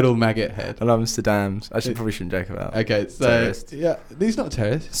a I'm total maggot head. And I'm Saddam's. I probably shouldn't joke about. Okay, so Terrorist. yeah, he's not a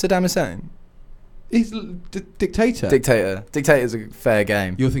terrorist. Saddam Hussein. He's dictator. Dictator. Dictator's a fair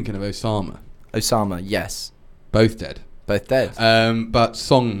game. You're thinking of Osama. Osama, yes. Both dead. Both dead. But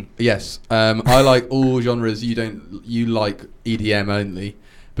song, yes. I like all genres. You like EDM only.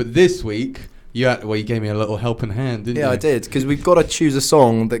 But this week, you gave me a little helping hand, didn't you? Yeah, I did, because we've got to choose a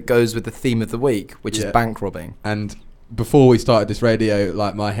song that goes with the theme of the week, which is Yeah. bank robbing. And before we started this radio,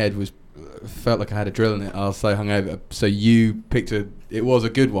 like my head felt like I had a drill in it. I was so hungover. So you picked it was a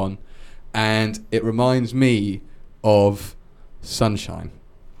good one, and it reminds me of Sunshine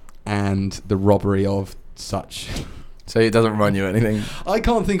and the robbery of such. So it doesn't remind you of anything. I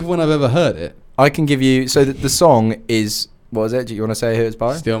can't think of when I've ever heard it. I can give you... So the song is... What is it? Do you want to say who it's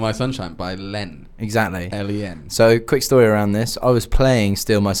by? Steal My Sunshine by Len. Exactly. Len. So, quick story around this. I was playing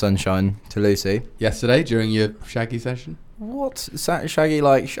Steal My Sunshine to Lucy. Yesterday during your Shaggy session? What? Shaggy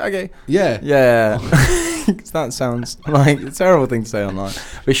like Shaggy? Yeah. Yeah. That sounds like a terrible thing to say online.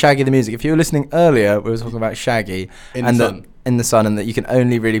 With Shaggy the Music. If you were listening earlier, we were talking about Shaggy. In and the Sun. In the Sun, and that you can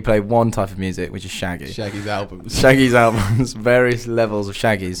only really play one type of music, which is Shaggy. Shaggy's albums. Shaggy's albums, various levels of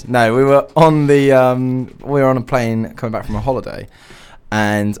Shaggy's. No, we were on a plane coming back from a holiday,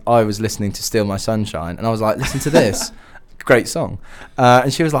 and I was listening to Steal My Sunshine, and I was like, listen to this. Great song.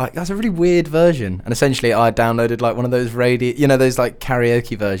 And she was like, that's a really weird version. And essentially I downloaded like one of those those like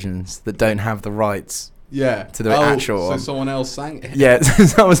karaoke versions that don't have the rights. Yeah. To the actual so one. someone else sang it. Yeah,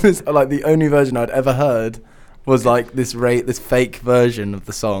 that was like the only version I'd ever heard was like this fake version of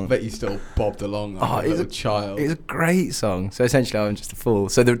the song. I bet you still bobbed along like a little child. It's a great song. So essentially I'm just a fool.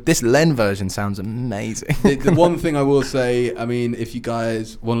 So this Len version sounds amazing. The one thing I will say, I mean, if you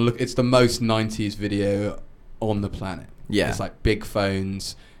guys want to look, it's the most 90s video on the planet. Yeah. It's like big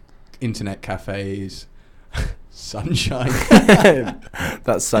phones, internet cafes, sunshine.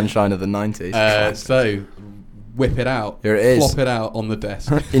 That's Sunshine of the 90s. So whip it out. Here it is. Flop it out on the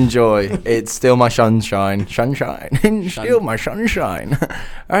desk. Enjoy. It's Steal My Sunshine. Steal My Sunshine.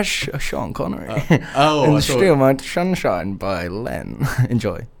 That's Sean Connery. I And thought- Steal My Sunshine by Len.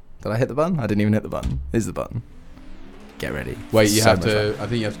 Enjoy. Did I hit the button? I didn't even hit the button. Here's the button. Get ready. Wait, you So have much to. fun. I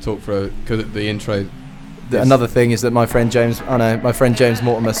think you have to talk for because the intro. Another thing is that my friend James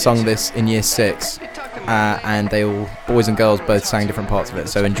Mortimer sung this in year 6, and they all, boys and girls, both sang different parts of it.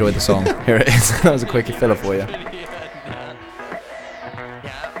 So enjoy the song. Here it is. That was a quickie filler for you. Yeah,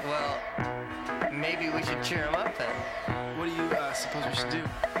 well, maybe we should cheer him up then. What do you suppose we should do?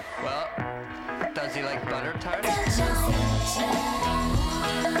 Well, does he like butter tarts?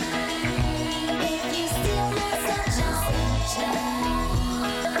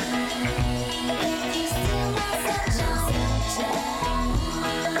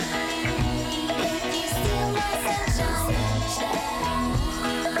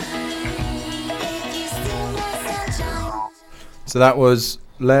 So that was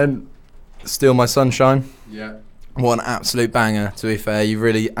Len, Steal My Sunshine. Yeah. What an absolute banger, to be fair. You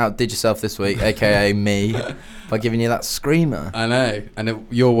really outdid yourself this week, a.k.a. me, by giving you that screamer. I know, and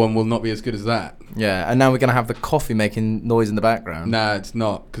your one will not be as good as that. Yeah, and now we're going to have the coffee making noise in the background. Nah, it's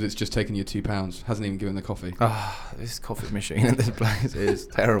not, because it's just taken you £2. Hasn't even given the coffee. This coffee machine at this place is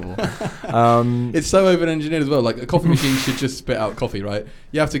terrible. It's so over-engineered as well. Like, a coffee machine should just spit out coffee, right?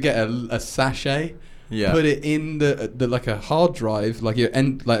 You have to get a sachet, put it in the like a hard drive, like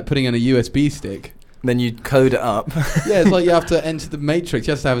like putting in a USB stick. Then you code it up. Yeah, it's like you have to enter the matrix.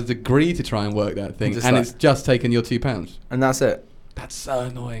 You have to have a degree to try and work that thing, and it's just taken your £2. And that's it. That's so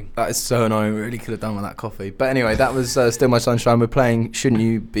annoying. That is so annoying. We really could have done with that coffee. But anyway, that was Still My Sunshine. We're playing Shouldn't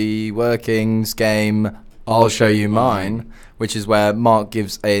You Be Working's game, I'll Show You Mine, which is where Mark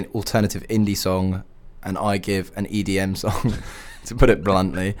gives an alternative indie song and I give an EDM song, to put it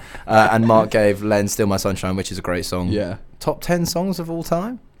bluntly. And Mark gave Len Still My Sunshine, which is a great song. Yeah. Top 10 songs of all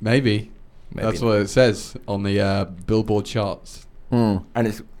time? Maybe. That's what it says on the Billboard charts. And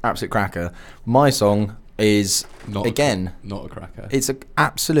it's absolute cracker. My song is, Not again, not a cracker. it's an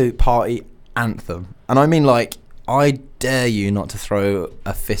absolute party anthem. And I mean, like, I dare you not to throw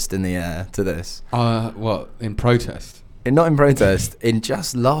a fist in the air to this. What, in protest? Not in protest, in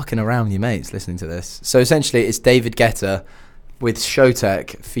just larking around with your mates listening to this. So essentially, it's David Guetta with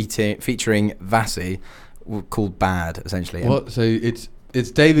Showtek featuring Vassi, called Bad, essentially. What? So it's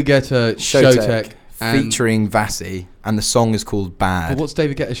David Guetta, Showtek and featuring Vassi, and the song is called Bad. But what's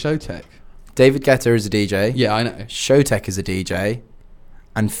David Guetta Showtek? David Guetta is a DJ. Yeah, I know. Showtek is a DJ.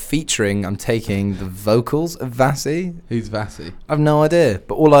 and featuring, I'm taking the vocals of Vassy. Who's Vassy? I've no idea,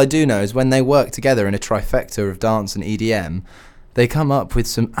 but all I do know is when they work together in a trifecta of dance and EDM, they come up with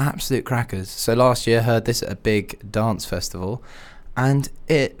some absolute crackers. So last year, heard this at a big dance festival, and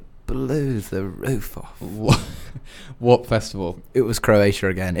it blew the roof off. What festival? It was Croatia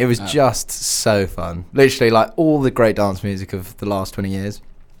again. It was just so fun. Literally, like all the great dance music of the last 20 years.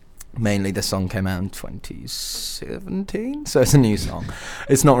 Mainly, the song came out in 2017, so it's a new song.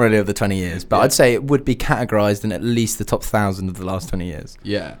 It's not really of the 20 years, but I'd say it would be categorised in at least the top 1,000 of the last 20 years.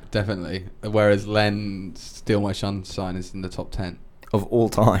 Yeah, definitely. Whereas Len, Steal My Sunshine is in the top 10. Of all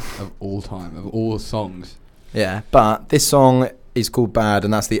time. Of all songs. Yeah, but this song is called Bad,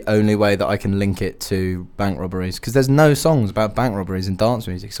 and that's the only way that I can link it to bank robberies, because there's no songs about bank robberies in dance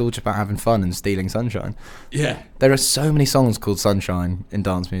music. It's all just about having fun and stealing sunshine. Yeah. There are so many songs called Sunshine in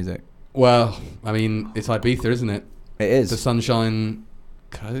dance music. Well, I mean, it's Ibiza, isn't it? It is. The Sunshine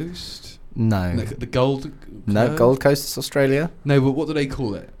Coast? No. The Gold No, Gold Coast is Australia. No, but what do they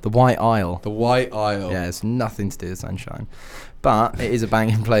call it? The White Isle. The White Isle. Yeah, it's nothing to do with sunshine. But it is a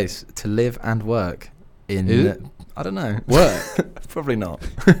banging place to live and work in. Is it? I don't know. Work? Probably not.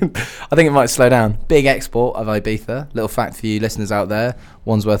 I think it might slow down. Big export of Ibiza. Little fact for you listeners out there.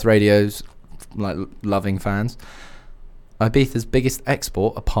 Wandsworth Radio's like loving fans. Ibiza's biggest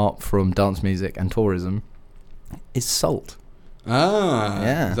export, apart from dance music and tourism, is salt. Ah.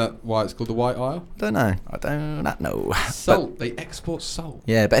 Yeah. Is that why it's called the White Isle? Don't know. I do not know. Salt. They export salt.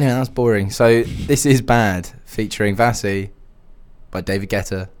 Yeah, but anyway, that's boring. So this is Bad, featuring Vassy by David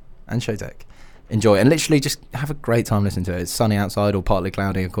Guetta and Shotek. Enjoy, and literally just have a great time listening to it. It's sunny outside or partly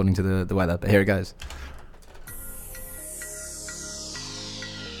cloudy according to the weather, but here it goes.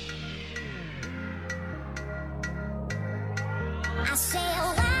 I say,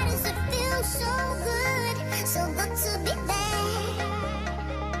 oh, why does it feel so good to be there?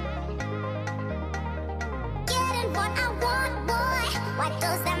 Getting what I want, boy. Why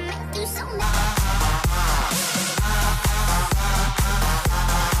does that make you so mad?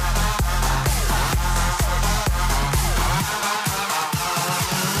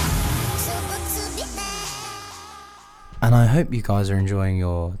 And I hope you guys are enjoying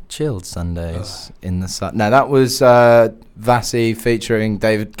your chilled Sundays in the sun. Now, that was Vassy featuring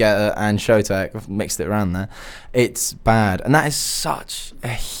David Guetta and Shotek. I've mixed it around there. It's Bad. And that is such a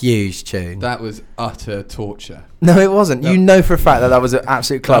huge tune. That was utter torture. No, it wasn't. You know for a fact that was an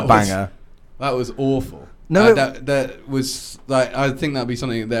absolute club banger. That was awful. No, that was like, I think that'd be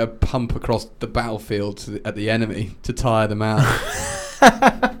something that would pump across the battlefield at the enemy to tire them out.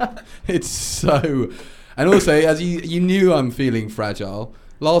 It's so... And also, as you knew I'm feeling fragile,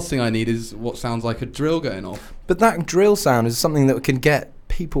 last thing I need is what sounds like a drill going off. But that drill sound is something that can get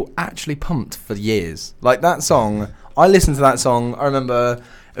people actually pumped for years. Like that song, I listened to that song, I remember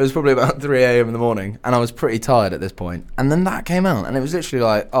it was probably about 3 a.m. in the morning, and I was pretty tired at this point. And then that came out, and it was literally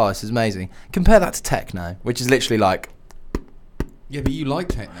like, oh, this is amazing. Compare that to techno, which is literally like... Yeah, but you like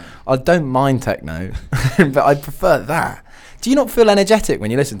techno. I don't mind techno, but I prefer that. Do you not feel energetic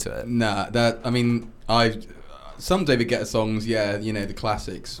when you listen to it? Nah, some David Guetta songs, yeah, you know, the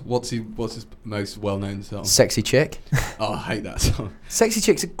classics. What's his most well-known song? Sexy Chick. Oh, I hate that song. Sexy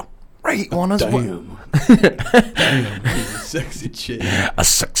Chick's a great one as well. Damn, Sexy Chick. A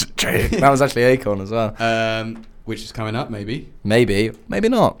sexy chick. That was actually Akon as well. Which is coming up, maybe. Maybe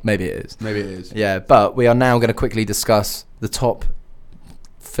not. Maybe it is. Maybe it is. Yeah, but we are now going to quickly discuss the top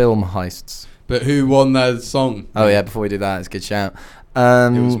film heists. But who won that song? Oh yeah, before we do that, it's a good shout.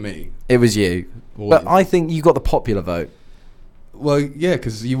 It was me. It was you. Always. But I think you got the popular vote. Well, yeah,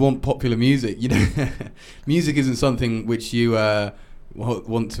 because you want popular music. You know, music isn't something which you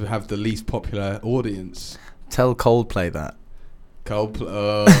want to have the least popular audience. Tell Coldplay that.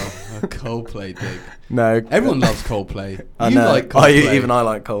 Coldplay dig. No, everyone loves Coldplay. I You know. like Coldplay. Even I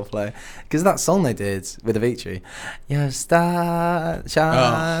like Coldplay because that song they did with Avicii. Your star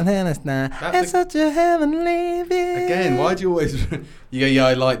shine in the sky. It's such a heavenly view. Again, why do you always? You go, yeah,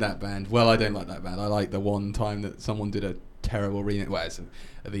 I like that band. Well, I don't like that band. I like the one time that someone did a terrible remix. Well, it's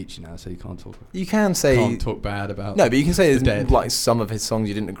Avicii now, so you can't talk. You can say can't talk bad about. No, but you can say dead. Like some of his songs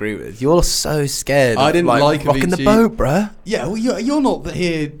you didn't agree with. You're so scared. I didn't like rocking Avicii. the boat, bruh. Yeah, well, you're not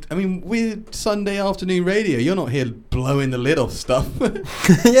here. I mean, we're Sunday afternoon radio. You're not here blowing the lid off stuff.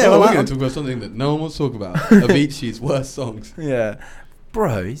 Yeah, well, well, we're going to talk about something that no one wants to talk about. Avicii's worst songs. Yeah.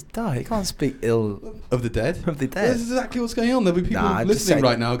 Bro, he's died. He can't speak ill of the dead. Of the dead. That's exactly what's going on. There'll be people listening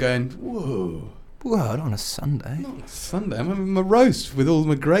right now going, whoa. Whoa, not on a Sunday. Not on a Sunday. I'm having my roast with all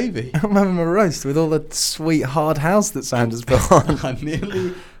my gravy. I'm having my roast with all the sweet hard house that Sanders built on. I'm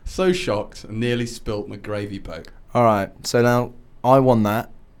nearly so shocked and nearly spilt my gravy poke. All right, so now I won that,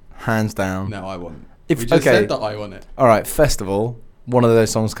 hands down. No, I won. If- We just okay. said that I won it. All right, Festival. One of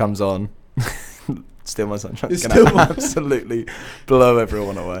those songs comes on. Steal My Sunshine. It's It's going to still- absolutely blow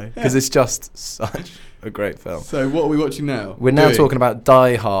everyone away because it's just such a great film. So what are we watching now? We're now Doing? talking about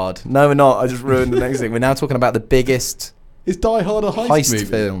Die Hard. No, we're not. I just ruined the next thing. We're now talking about the biggest Is Die Hard a heist movie?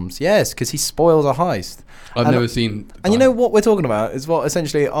 films. Yes, because he spoils a heist. I've And- never seen. And you know what we're talking about is what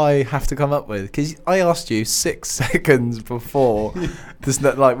essentially I have to come up with because I asked you 6 seconds before this,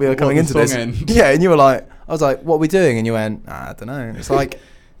 like we were What coming the into song this. end. Yeah, and you were like, I was like, what are we doing? And you went, I don't know. It's like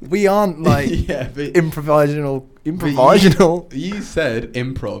we aren't like yeah, but improvisational. You said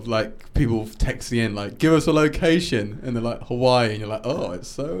improv, like people texting in, like, give us a location, and they're like Hawaii, and you're like, oh, it's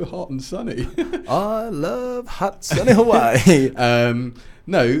so hot and sunny. I love hot sunny Hawaii.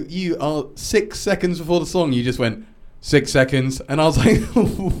 No, you are 6 seconds before the song. You just went 6 seconds, and I was like,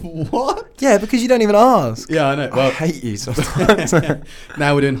 what? Yeah, because you don't even ask. Yeah, I know. I Well, hate you sometimes.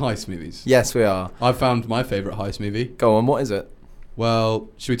 now we're doing heist movies. Yes, we are. I found my favourite heist movie. Go on. What is it? Well,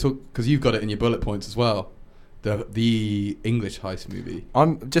 should we talk? Because you've got it in your bullet points as well. The English heist movie.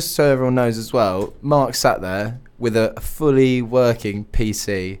 I'm just so everyone knows as well. Mark sat there with a fully working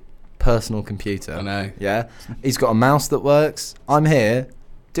PC, personal computer. I know. Yeah, he's got a mouse that works. I'm here,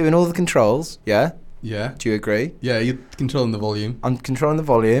 doing all the controls. Yeah, Yeah. do you agree? Yeah, you're controlling the volume. I'm controlling the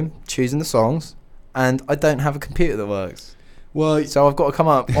volume, choosing the songs, and I don't have a computer that works. Well, So I've got to come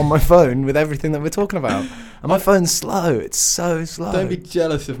up on my phone with everything that we're talking about. And my phone's slow. It's so slow. don't be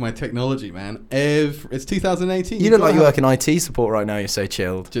jealous of my technology, man. It's 2018. You look like you work in IT support right now. You're so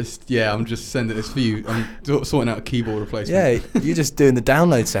chilled. I'm just sending this for you. I'm sorting out a keyboard replacement. Yeah, you're just doing the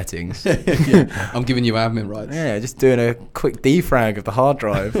download settings. Yeah, I'm giving you admin rights. Yeah, just doing a quick defrag of the hard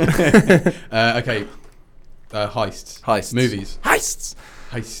drive. Okay. Heists. Heists. Movies. Heists.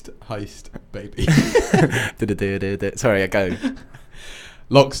 Heist, baby. Sorry, I go.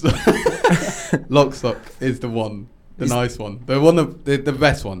 Lockstock. Lockstock is the one. The nice one. The one the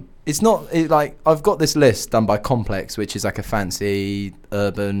best one. It's not like I've got this list done by Complex, which is like a fancy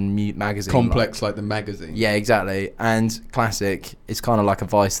urban magazine. Complex, right? like the magazine. Yeah, exactly. And Classic, it's kind of like a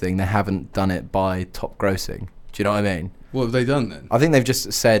Vice thing. They haven't done it by top grossing. Do you know what I mean? What have they done then? I think they've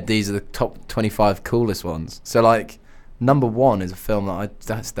just said these are the top 25 coolest ones. So like, number 1 is a film that I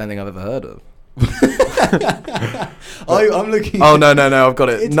don't think I've ever heard of. I'm looking. Oh no, I've got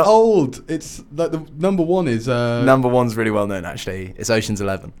it. It's old. It's like the number 1 is. Number 1's really well known actually. It's Ocean's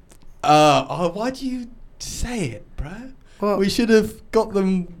 11. Why do you say it, bro? Well, We should have got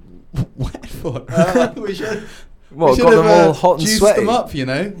them wet for. We should. Well, we should got them have, all hot and juiced sweaty. them up, you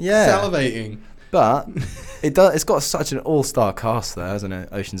know. Yeah. Salivating. But it's got such an all-star cast there, hasn't it?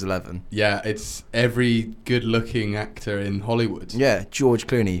 Ocean's 11. Yeah, it's every good-looking actor in Hollywood. Yeah, George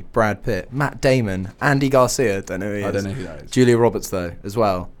Clooney, Brad Pitt, Matt Damon, Andy Garcia. Don't know who he is. I don't know who that is. Julia Roberts though as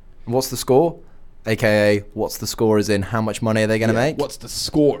well. And what's the score? AKA, what's the score? As in, how much money are they going to make? What's the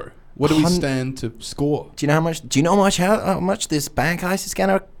score? What do we Hun- stand to score? Do you know how much? Do you know how much this bank heist is going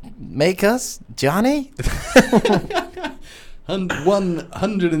to make us, Johnny?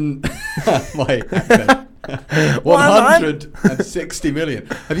 100 and my accent. 160 million.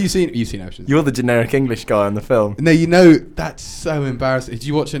 Have you seen? You've seen Ocean's? You're the generic English guy in the film. No, you know that's so embarrassing. Did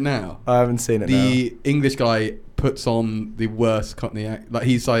you watch it now? I haven't seen it. The English guy puts on the worst Cockney act. Like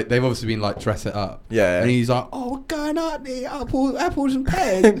he's like they've obviously been like dress it up. Yeah. And he's like, oh, we're going out the apples and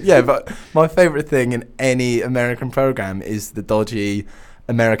pears. Yeah, but my favourite thing in any American program is the dodgy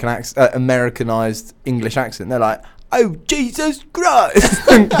Americanized English accent. They're like, oh Jesus Christ!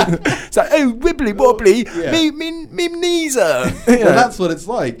 It's like, oh wibbly wobbly, Yeah. me knees are. Well, that's what it's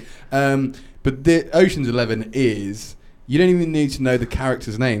like. But the Ocean's 11 is you don't even need to know the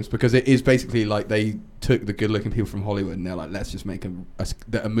characters' names because it is basically like they took the good-looking people from Hollywood and they're like, let's just make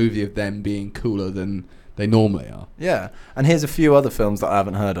a movie of them being cooler than they normally are. Yeah, and here's a few other films that I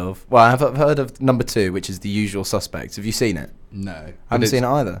haven't heard of. Well, I've heard of number 2, which is The Usual Suspects. Have you seen it? No, I haven't seen it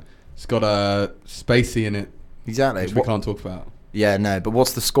either. It's got a Spacey in it, Exactly. which we can't talk about. Yeah, no, but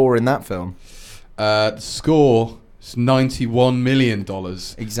what's the score in that film? The score is $91 million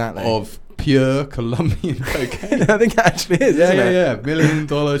Exactly. of pure Colombian cocaine. I think it actually is, isn't it? Yeah. $1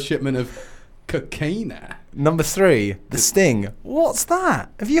 million shipment of cocaine. Number 3, The Sting. What's that?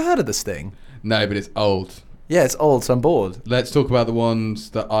 Have you heard of The Sting? No, but it's old. Yeah, it's old, so I'm bored. Let's talk about the ones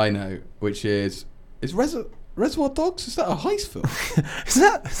that I know, which is Reservoir Dogs? Is that a heist film? Is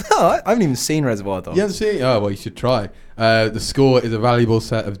that I haven't even seen Reservoir Dogs. You haven't seen it? Oh, well, you should try. The score is a valuable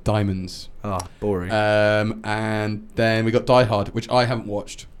set of diamonds. Oh, boring. And then we got Die Hard, which I haven't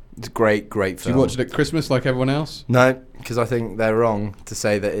watched. It's a great Did film. you watch it at Christmas like everyone else? No, because I think they're wrong to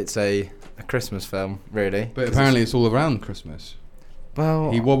say that it's a Christmas film, really. But apparently it's all around Christmas.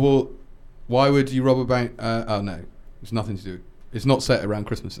 Well, He wobble. Why would you rob a bank? Oh no, it's nothing to do. It's not set around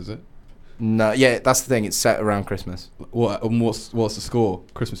Christmas, is it? no, yeah, that's the thing. It's set around Christmas. What? And what's the score?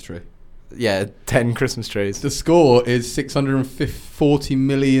 Christmas tree. Yeah, 10 Christmas trees. The score is 640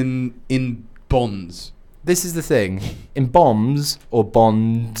 million in bonds. This is the thing. In bombs or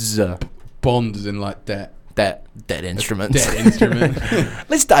bonds, Bonds in like debt. debt instruments. Debt instrument.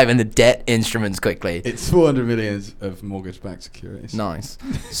 Let's dive into debt instruments quickly. It's 400 million of mortgage-backed securities. Nice.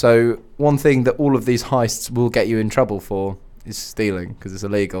 So one thing that all of these heists will get you in trouble for is stealing, because it's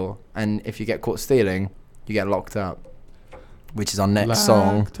illegal. And if you get caught stealing, you get locked up. Which is our next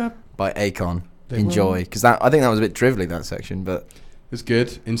song Locked up. by Akon. They Enjoy. Because I think that was a bit drivelly, that section, but... It's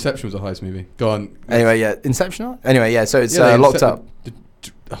good. Inception was a heist movie. Go on. Anyway, yeah. Inception? Anyway, yeah, so it's Yeah, they locked incept- up.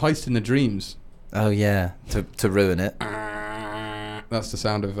 The heist in the dreams. Oh, yeah. To ruin it. That's the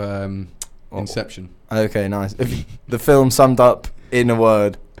sound of Inception. Okay, nice. If the film summed up in a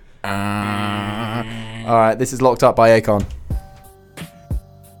word. Alright, this is Locked Up by Akon.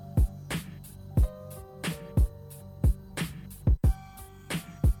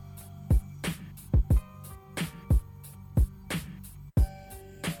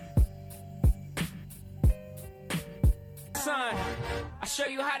 Son, I'll show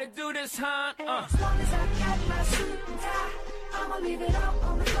you how to do this, huh? As long as I got my suit and tie, I'ma leave it all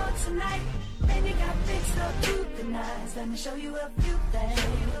on the floor tonight. And you got fixed up to the nines. Let me show you a few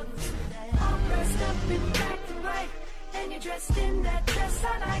things. All dressed up in black and white, and you're dressed in that dress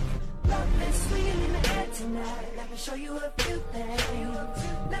I like. Love is swinging in the air tonight. Let me show you a few things.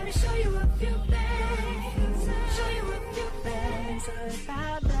 Let me show you a few things. Show you a few things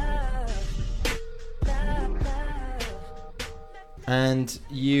about love. Love, love. And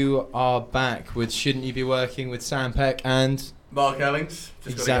you are back with Shouldn't You Be Working with Sam Peck and Mark Ellings.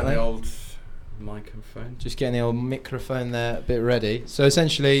 Just Exactly. got to get the old microphone. just getting the old microphone there a bit ready. So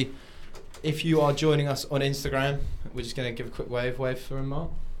essentially, if you are joining us on Instagram, we're just going to give a quick wave for him, Mark.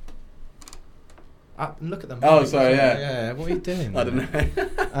 Look at them. Oh, sorry, yeah. Yeah, what are you doing? I don't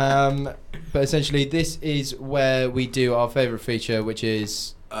know. But essentially, this is where we do our favourite feature, which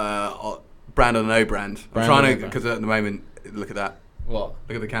is... Brand or no brand. Brand I'm trying or to, no brand. because at the moment, look at that. What?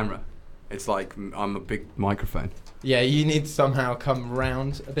 Look at the camera. It's like I'm a big microphone. Yeah, you need to somehow come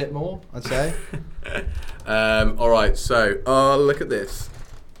round a bit more, I'd say. All right, so look at this.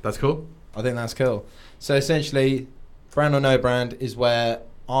 That's cool. I think that's cool. So essentially, brand or no brand is where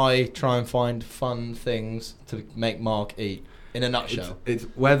I try and find fun things to make Mark eat. In a nutshell. It's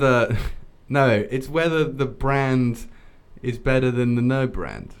whether it's whether the brand is better than the no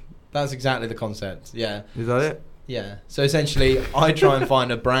brand. That's exactly the concept. Yeah. Is that it? Yeah. So essentially, I try and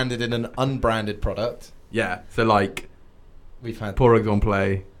find a branded and an unbranded product. Yeah. So like, We've had pour example,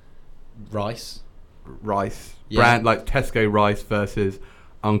 rice. rice Yeah. brand like Tesco rice versus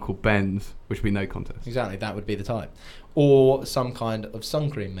Uncle Ben's, which would be no contest. Exactly. That would be the type. Or some kind of sun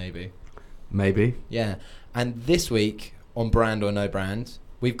cream, maybe. Maybe. Yeah. And this week, on brand or no brand,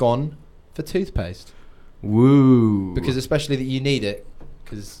 we've gone for toothpaste. Woo. Because especially that you need it.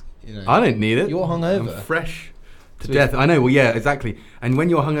 Because, you know. I don't need it. You're hungover. I'm fresh to So death. I know. Well, yeah, exactly. And when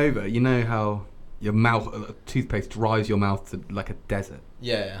you're hungover, you know how your mouth, toothpaste dries your mouth to like a desert.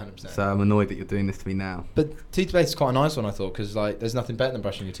 Yeah, 100%. So I'm annoyed that you're doing this to me now. But toothpaste is quite a nice one, I thought, because like there's nothing better than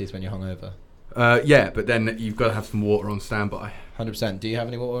brushing your teeth when you're hungover. Yeah, but then you've got to have some water on standby. 100%. Do you have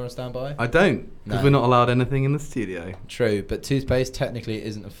any water on standby? I don't, because No. we're not allowed anything in the studio. True, but toothpaste technically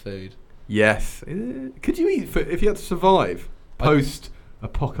isn't a food. Yes. Could you eat if you had to survive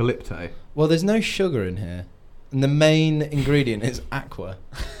post-apocalypto? Well, there's no sugar in here, and the main ingredient is aqua.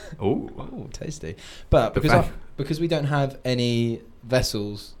 Oh, Ooh, tasty. But because we don't have any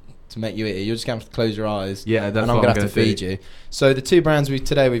vessels to make you eat it, you're just going to have to close your eyes. yeah, that's and I'm what gonna I'm have going to feed you. So the two brands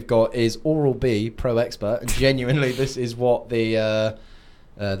we've got is Oral-B Pro Expert, and genuinely this is what the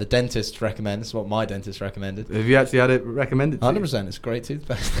dentist recommends. It's what my dentist recommended. Have you actually had it recommended to you? 100%, it's great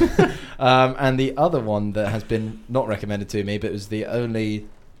toothpaste. And the other one that has been not recommended to me, but was the only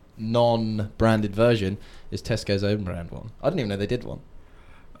non-branded version, is Tesco's own brand one. I didn't even know they did one.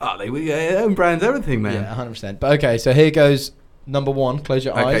 Oh, they own brands, everything, man. Yeah, 100%. But okay, so here goes number one. Close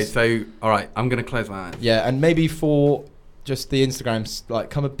your Okay, eyes. so all right, I'm gonna close my eyes. Yeah, and maybe for just the Instagrams, like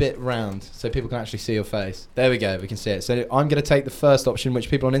come a bit round so people can actually see your face. There we go, we can see it. So I'm going to take the first option,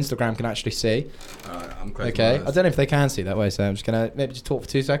 which people on Instagram can actually see. All right, I'm closing Okay, my I eyes. don't know if they can see that way, so I'm just going to maybe just talk for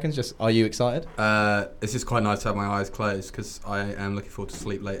 2 seconds. Just, are you excited? It's just quite nice to have my eyes closed because I am looking forward to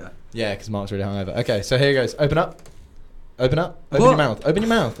sleep later. Yeah, because Mark's really hungover. Okay, so here goes. Open up. Open up. Open What? your mouth. Open your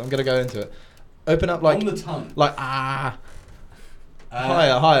mouth. I'm going to go into it. Open up like... On the tongue. Like, higher.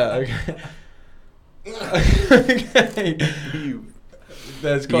 Okay. Okay.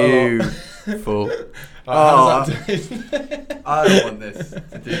 There's quite a lot. Fool. How does that taste? I don't want this to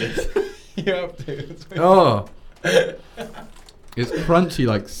do this. You have to. Oh, it's crunchy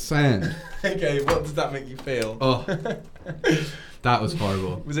like sand. Okay, what does that make you feel? Oh, that was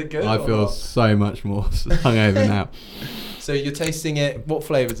horrible. Was it good? I or feel not? so much more hungover now. So you're tasting it. What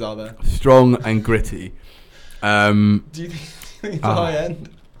flavours are there? Strong and gritty. Do you think it's high end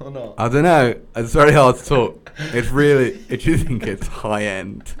or not? I don't know. It's very hard to talk. It's really. Do you think it's high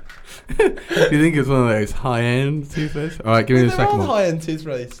end? Do you think it's one of those high end toothpaste? All right, give me the second one. high end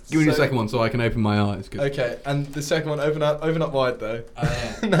toothpaste. Give me the second one so I can open my eyes. 'cause- Okay, and the second one, open up wide though.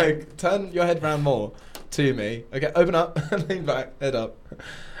 No, turn your head round more to me. Okay, open up, lean back, head up.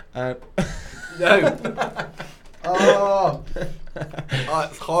 And No. Oh,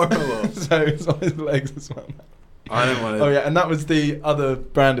 it's horrible. so it's on his legs as well. I don't want to. Oh yeah, and that was the other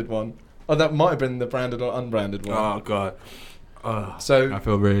branded one. Oh, that might have been the branded or unbranded one. Oh god. Oh. So, I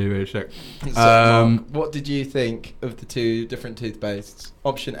feel really, really sick. so Mark, what did you think of the two different toothpastes?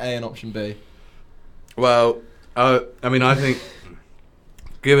 Option A and option B. Well, I mean, I think,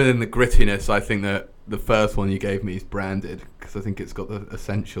 given the grittiness, I think that the first one you gave me is branded because I think it's got the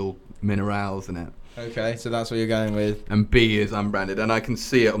essential minerals in it. Okay, so that's what you're going with. And B is unbranded, and I can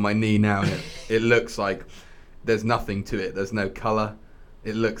see it on my knee now. And it looks like there's nothing to it. There's no colour.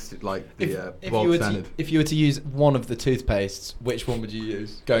 It looks like the bog standard. If you were to use one of the toothpastes, which one would you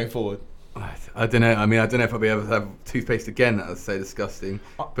use going forward? I don't know. I mean, I don't know if I'll be able to have toothpaste again. That would say disgusting.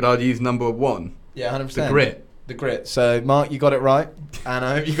 But I'd use number one. Yeah, 100%. The grit. The grit. So, Mark, you got it right. And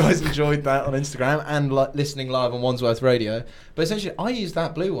I hope you guys enjoyed that on Instagram and listening live on Wandsworth Radio. But essentially, I use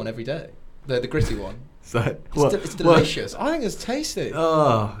that blue one every day. The gritty one. So It's delicious. I think it's tasty.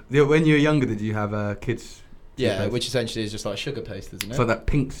 Oh, yeah, when you were younger, did you have kids? Yeah, toothpaste? which essentially is just like sugar paste, isn't it? It's like that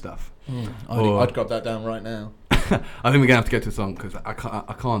pink stuff. I'd grab that down right now. I think we're gonna have to go to a song because I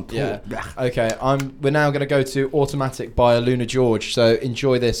can't talk. Yeah. Okay. We're now gonna go to Automatic by Luna George. So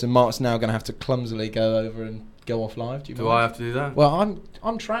enjoy this, and Mark's now gonna have to clumsily go over and go off live. Do I have to do that? Well,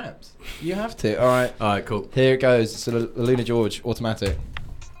 I'm trapped. You have to. All right. All right. Cool. Here it goes. So Luna George, Automatic.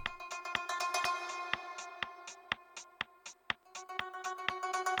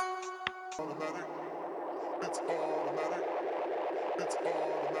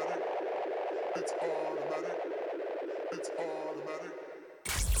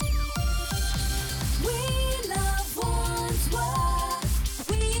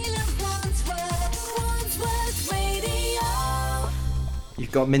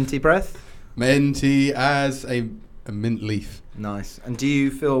 You've got minty breath? Minty as a mint leaf. Nice. And do you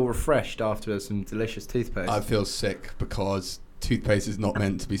feel refreshed after some delicious toothpaste? I feel sick because toothpaste is not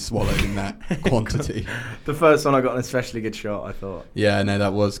meant to be swallowed in that quantity. The first one I got an especially good shot, I thought. Yeah, no,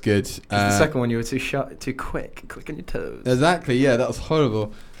 that was good. The second one you were too quick on your toes. Exactly, yeah, that was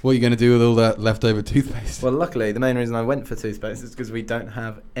horrible. What are you going to do with all that leftover toothpaste? Well, luckily, the main reason I went for toothpaste is because we don't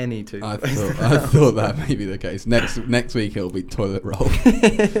have any toothpaste. I thought that may be the case. Next week it'll be toilet roll.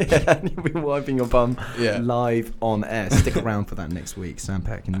 Yeah, and you'll be wiping your bum live on air. Stick around for that next week. Sam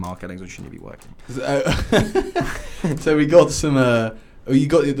Peck and Mark Ellington shouldn't be working. So we got some. You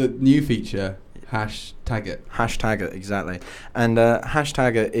got the new feature. Hashtag it. Hashtag it, exactly. And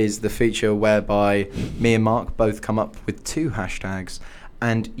hashtag it is the feature whereby me and Mark both come up with two hashtags,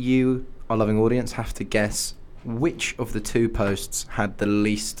 and you, our loving audience, have to guess which of the two posts had the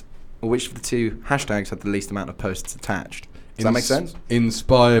least, or which of the two hashtags had the least amount of posts attached. Does that make sense?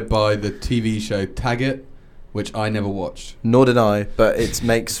 Inspired by the TV show Tag It, which I never watched. Nor did I, but it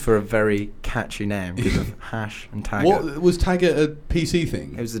makes for a very catchy name because of hash and tag it. What was Tag It a PC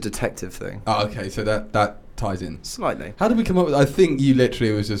thing? It was a detective thing. Oh, okay, so that ties in slightly. How did we come up with? I think you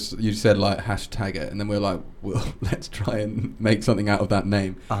literally you said like hashtag it, and then we were like, well, let's try and make something out of that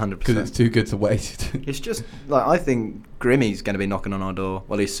name. 100%. Because it's too good to waste. It's just like I think Grimmy's going to be knocking on our door.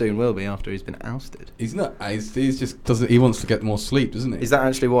 Well, he soon will be after he's been ousted. He's not. He's just doesn't. He wants to get more sleep, doesn't he? Is that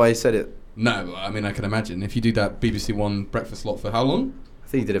actually why he said it? No, I mean I can imagine if you do that BBC One breakfast slot for how long? I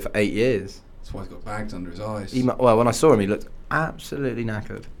think he did it for 8 years. That's why he's got bags under his eyes. Well, when I saw him, he looked absolutely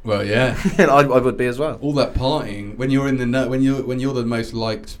knackered. Well, yeah, I would be as well. All that partying when you're in the when you're the most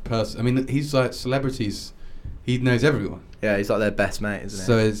liked person. I mean, he's like celebrities. He knows everyone. Yeah, he's like their best mate, isn't he?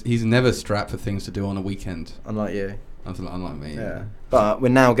 So he's never strapped for things to do on a weekend. Unlike you. Unlike me. Yeah. But we're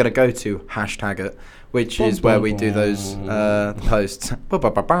now going to go to hashtag it, which is where we do those posts.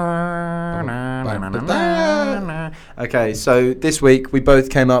 Okay, so this week we both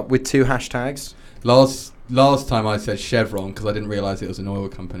came up with two hashtags. Last time I said Chevron because I didn't realise it was an oil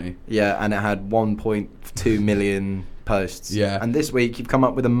company. Yeah, and it had 1.2 million posts. Yeah. And this week you've come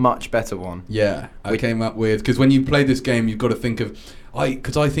up with a much better one. Yeah, I came up with, because when you play this game, you've got to think of,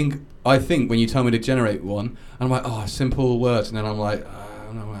 Because I think when you tell me to generate one, I'm like, oh, simple words, and then I'm like,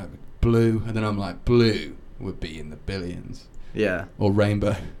 blue, and then I'm like, blue would be in the billions. Yeah. Or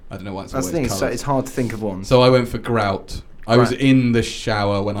rainbow. I don't know why it's That's always the thing. colours. It's hard to think of one. So I went for grout. I was in the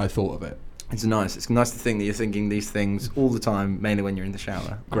shower when I thought of it. It's nice. It's nice to think that you're thinking these things all the time, mainly when you're in the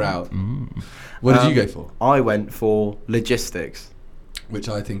shower. Grout. What did you go for? I went for logistics. Which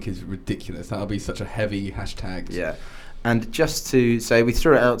I think is ridiculous. That'll be such a heavy hashtag. Yeah. And just to say, we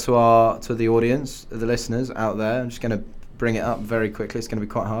threw it out to the audience, the listeners out there. I'm just going to bring it up very quickly. It's going to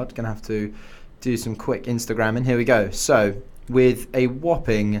be quite hard. Going to have to do some quick Instagramming. Here we go. So, with a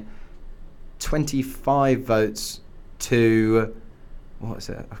whopping 25 votes to... What is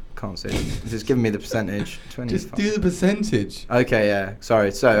it? I can't see it. It's just giving me the percentage. 25. Just do the percentage. Okay, yeah.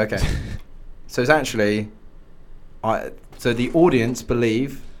 Sorry. So, okay. So, it's actually... So, the audience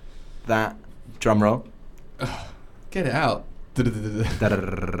believe that... Drum roll. Get it out.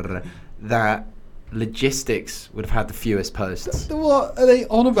 That logistics would have had the fewest posts. What are they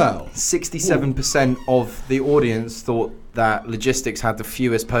on about? 67% of the audience thought that logistics had the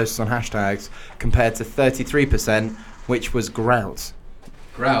fewest posts on hashtags compared to 33%, which was grout.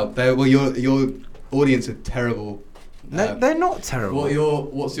 Grout. Well, your audience are terrible. No, they're not terrible.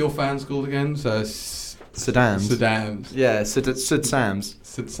 What's your fans called again? So Saddams. Yeah, Sams.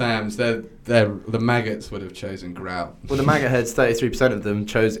 Sams. The maggots would have chosen grout. Well, the maggot heads, 33% of them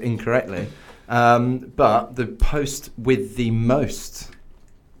chose incorrectly. But the post with the most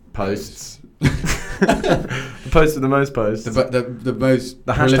posts, the post with the most posts, the most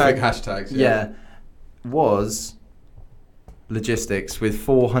prolific hashtags, yeah, was logistics with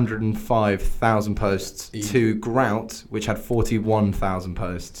 405,000 posts to grout, which had 41,000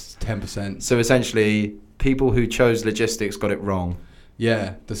 posts. 10%. So essentially, people who chose logistics got it wrong.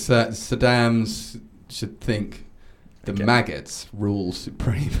 Yeah, the Saddams should think the maggots rule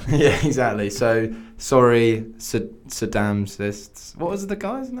supreme. Yeah, exactly. So, sorry, Saddamsists. What was the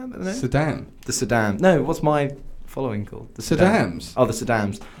guy's name? Saddam. The Saddam. No, what's my following called? The Saddams. Oh, the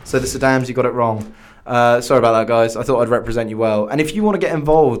Saddams. So, the Saddams, you got it wrong. Sorry about that, guys. I thought I'd represent you well. And if you want to get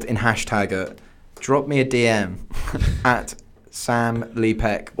involved in hashtag it, drop me a DM at Sam Lee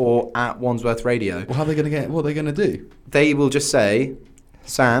Peck or at Wandsworth Radio. Well, what are they going to do? They will just say,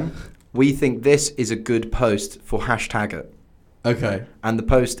 Sam, we think this is a good post for hashtag it. Okay. And the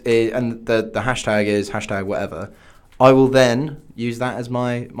post is, and the hashtag is hashtag whatever. I will then use that as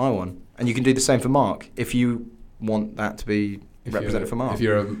my one. And you can do the same for Mark if you want that to be represented for Mark. If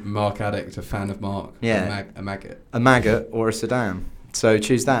you're a Mark addict, a fan of Mark. Yeah. A maggot. A maggot or a Saddam. So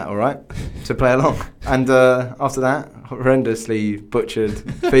choose that, all right, to play along. And after that horrendously butchered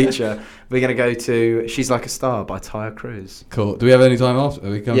feature, we're going to go to She's Like a Star by Tyre Cruz. Cool. Do we have any time after?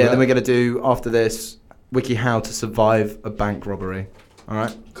 Then we're going to do, after this, Wiki How to Survive a Bank Robbery. All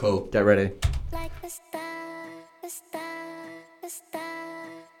right? Cool. Get ready. Like a star, a star, a star,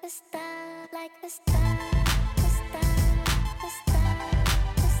 a star, like a star, a star, a star, a star.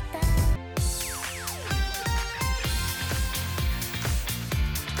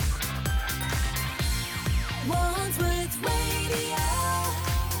 Wandsworth Radio,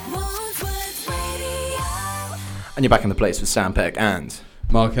 Wandsworth Radio. And you're back in the place with Sam Peck and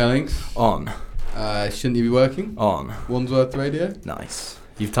Mark Ellings. On. Shouldn't you be working? On. Wandsworth Radio. Nice.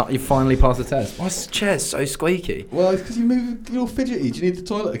 You've finally passed the test. Why is the chair so squeaky? Well, it's because you move a little fidgety. Do you need the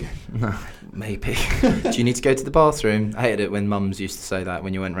toilet again? No, maybe. Do you need to go to the bathroom? I hated it when mums used to say that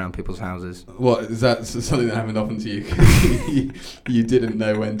when you went around people's houses. What, is that something that happened often to you? You didn't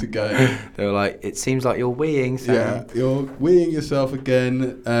know when to go. They were like, it seems like you're weeing, Sam. Yeah, you're weeing yourself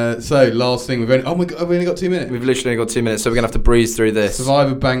again. So, last thing, we've only got 2 minutes. We've literally got 2 minutes, so we're going to have to breeze through this.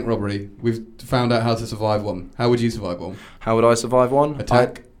 Survive a bank robbery. We've found out how to survive one. How would you survive one? How would I survive one?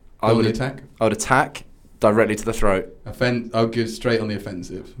 Attack. I would attack. I would attack directly to the throat. I would go straight on the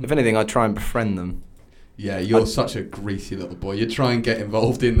offensive. If anything, I'd try and befriend them. Yeah, you're such a greasy little boy. You'd try and get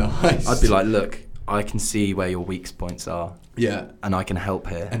involved in the heist. I'd be like, look, I can see where your weak points are. Yeah. And I can help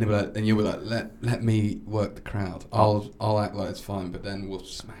here. And you'll be like, let me work the crowd. I'll act like it's fine, but then we'll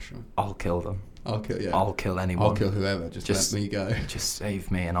smash them. I'll kill them. I'll kill anyone. I'll kill whoever. Just let me go. Just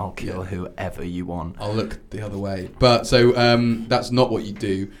save me and I'll kill whoever you want. I'll look the other way. But so that's not what you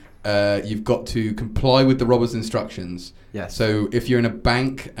do. You've got to comply with the robber's instructions. Yes. So if you're in a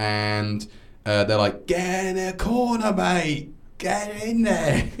bank and they're like, get in the corner, mate. Get in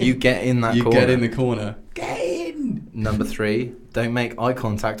there. You get in that corner. You get in the corner. Get in. Number 3, don't make eye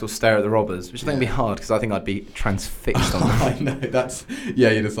contact or stare at the robbers, which I think would be hard because I think I'd be transfixed on them. I know.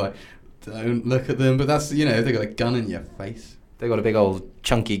 You're just like, don't look at them. But that's, they got a gun in your face. They got a big old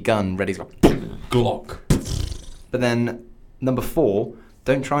chunky gun ready to go. Glock. But then Number 4,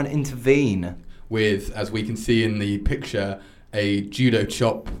 don't try and intervene. With, as we can see in the picture, a judo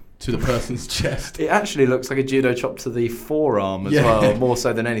chop to the person's chest. It actually looks like a judo chop to the forearm as Yeah. well, more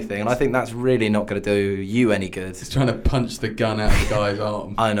so than anything. And I think that's really not going to do you any good. He's trying to punch the gun out of the guy's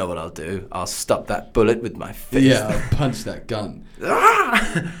arm. I know what I'll do. I'll stop that bullet with my fist. Yeah, I'll punch that gun.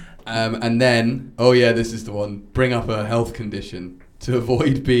 And then, this is the one. Bring up a health condition to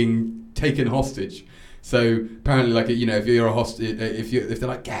avoid being taken hostage. So apparently, like, you know, if you're a hostage, if they're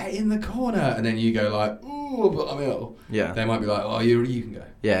like, get in the corner, and then you go like, ooh, but I'm ill. Yeah. They might be like, oh, you can go.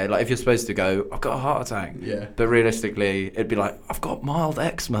 Yeah, like if you're supposed to go, I've got a heart attack. Yeah. But realistically, it'd be like, I've got mild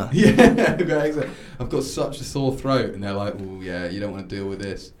eczema. Yeah, I've got such a sore throat, and they're like, "Oh yeah, you don't want to deal with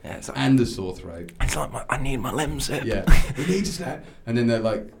this." Yeah, it's like, and a sore throat. It's like I need my Lemsip. Yeah, we need that. And then they're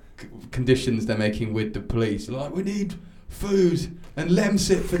like conditions they're making with the police. They're like, we need food and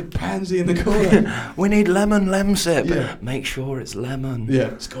Lemsip for the pansy in the corner. We need lemon Lemsip. Yeah. Make sure it's lemon. Yeah,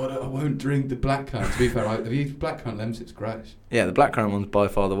 it's got. I won't drink the blackcurrant. To be fair, have you blackcurrant Lemsip's gross. Yeah, the blackcurrant one's by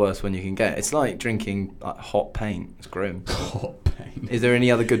far the worst one you can get. It's like drinking hot paint. It's grim. Hot paint. Is there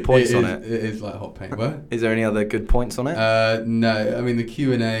any other good points on it? It is like hot paint. What? Is there any other good points on it? No. I mean, the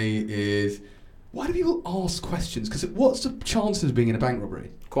Q&A is. Why do people ask questions? Because what's the chances of being in a bank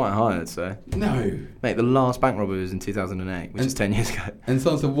robbery? Quite high, I'd say. No. Mate, the last bank robbery was in 2008, which is 10 years ago. And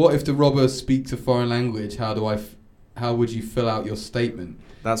someone said, what if the robber speaks a foreign language? How would you fill out your statement?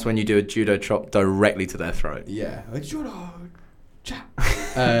 That's when you do a judo chop directly to their throat. Yeah. A judo chop.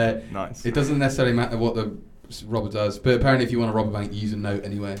 Nice. It doesn't necessarily matter what the robber does, but apparently if you want to rob a bank, you use a note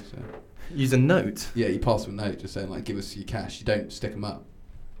anyway. So. Use a note? Yeah, you pass them a note just saying, like, give us your cash. You don't stick them up.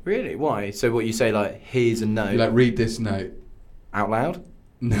 Really? Why? So what you say, like, here's a note. You like, read this note. Out loud?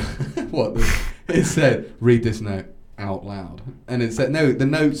 No. What? It said, read this note out loud. And it said, no, the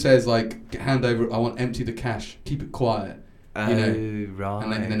note says, like, hand over, I want empty the cash. Keep it quiet. Oh, you know? right.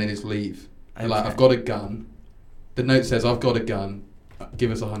 And then they just leave. Okay. Like, I've got a gun. The note says, I've got a gun.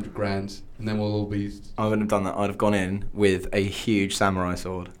 Give us 100 grand. And then we'll all be... I wouldn't have done that. I'd have gone in with a huge samurai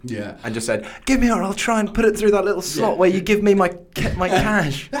sword. Yeah. And just said, give me or I'll try and put it through that little slot where you give me my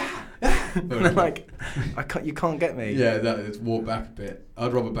cash. And they're like, you can't get me. Yeah, it's walk back a bit.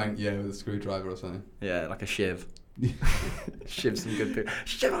 I'd rob a bank, with a screwdriver or something. Yeah, like a shiv. Shiv some good people.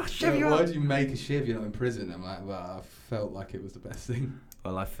 Shiv you Why up. do you make a shiv? You're not in prison. I'm like, well, I felt like it was the best thing.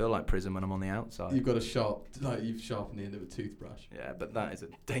 Well, I feel like prison when I'm on the outside. You've got you've sharpened the end of a toothbrush. Yeah, but that is a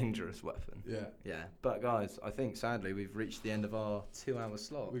dangerous weapon. Yeah. Yeah, but guys, I think sadly we've reached the end of our 2-hour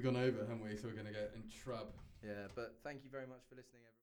slot. We've gone over, haven't we? So we're going to get in trouble. Yeah, but thank you very much for listening, everyone.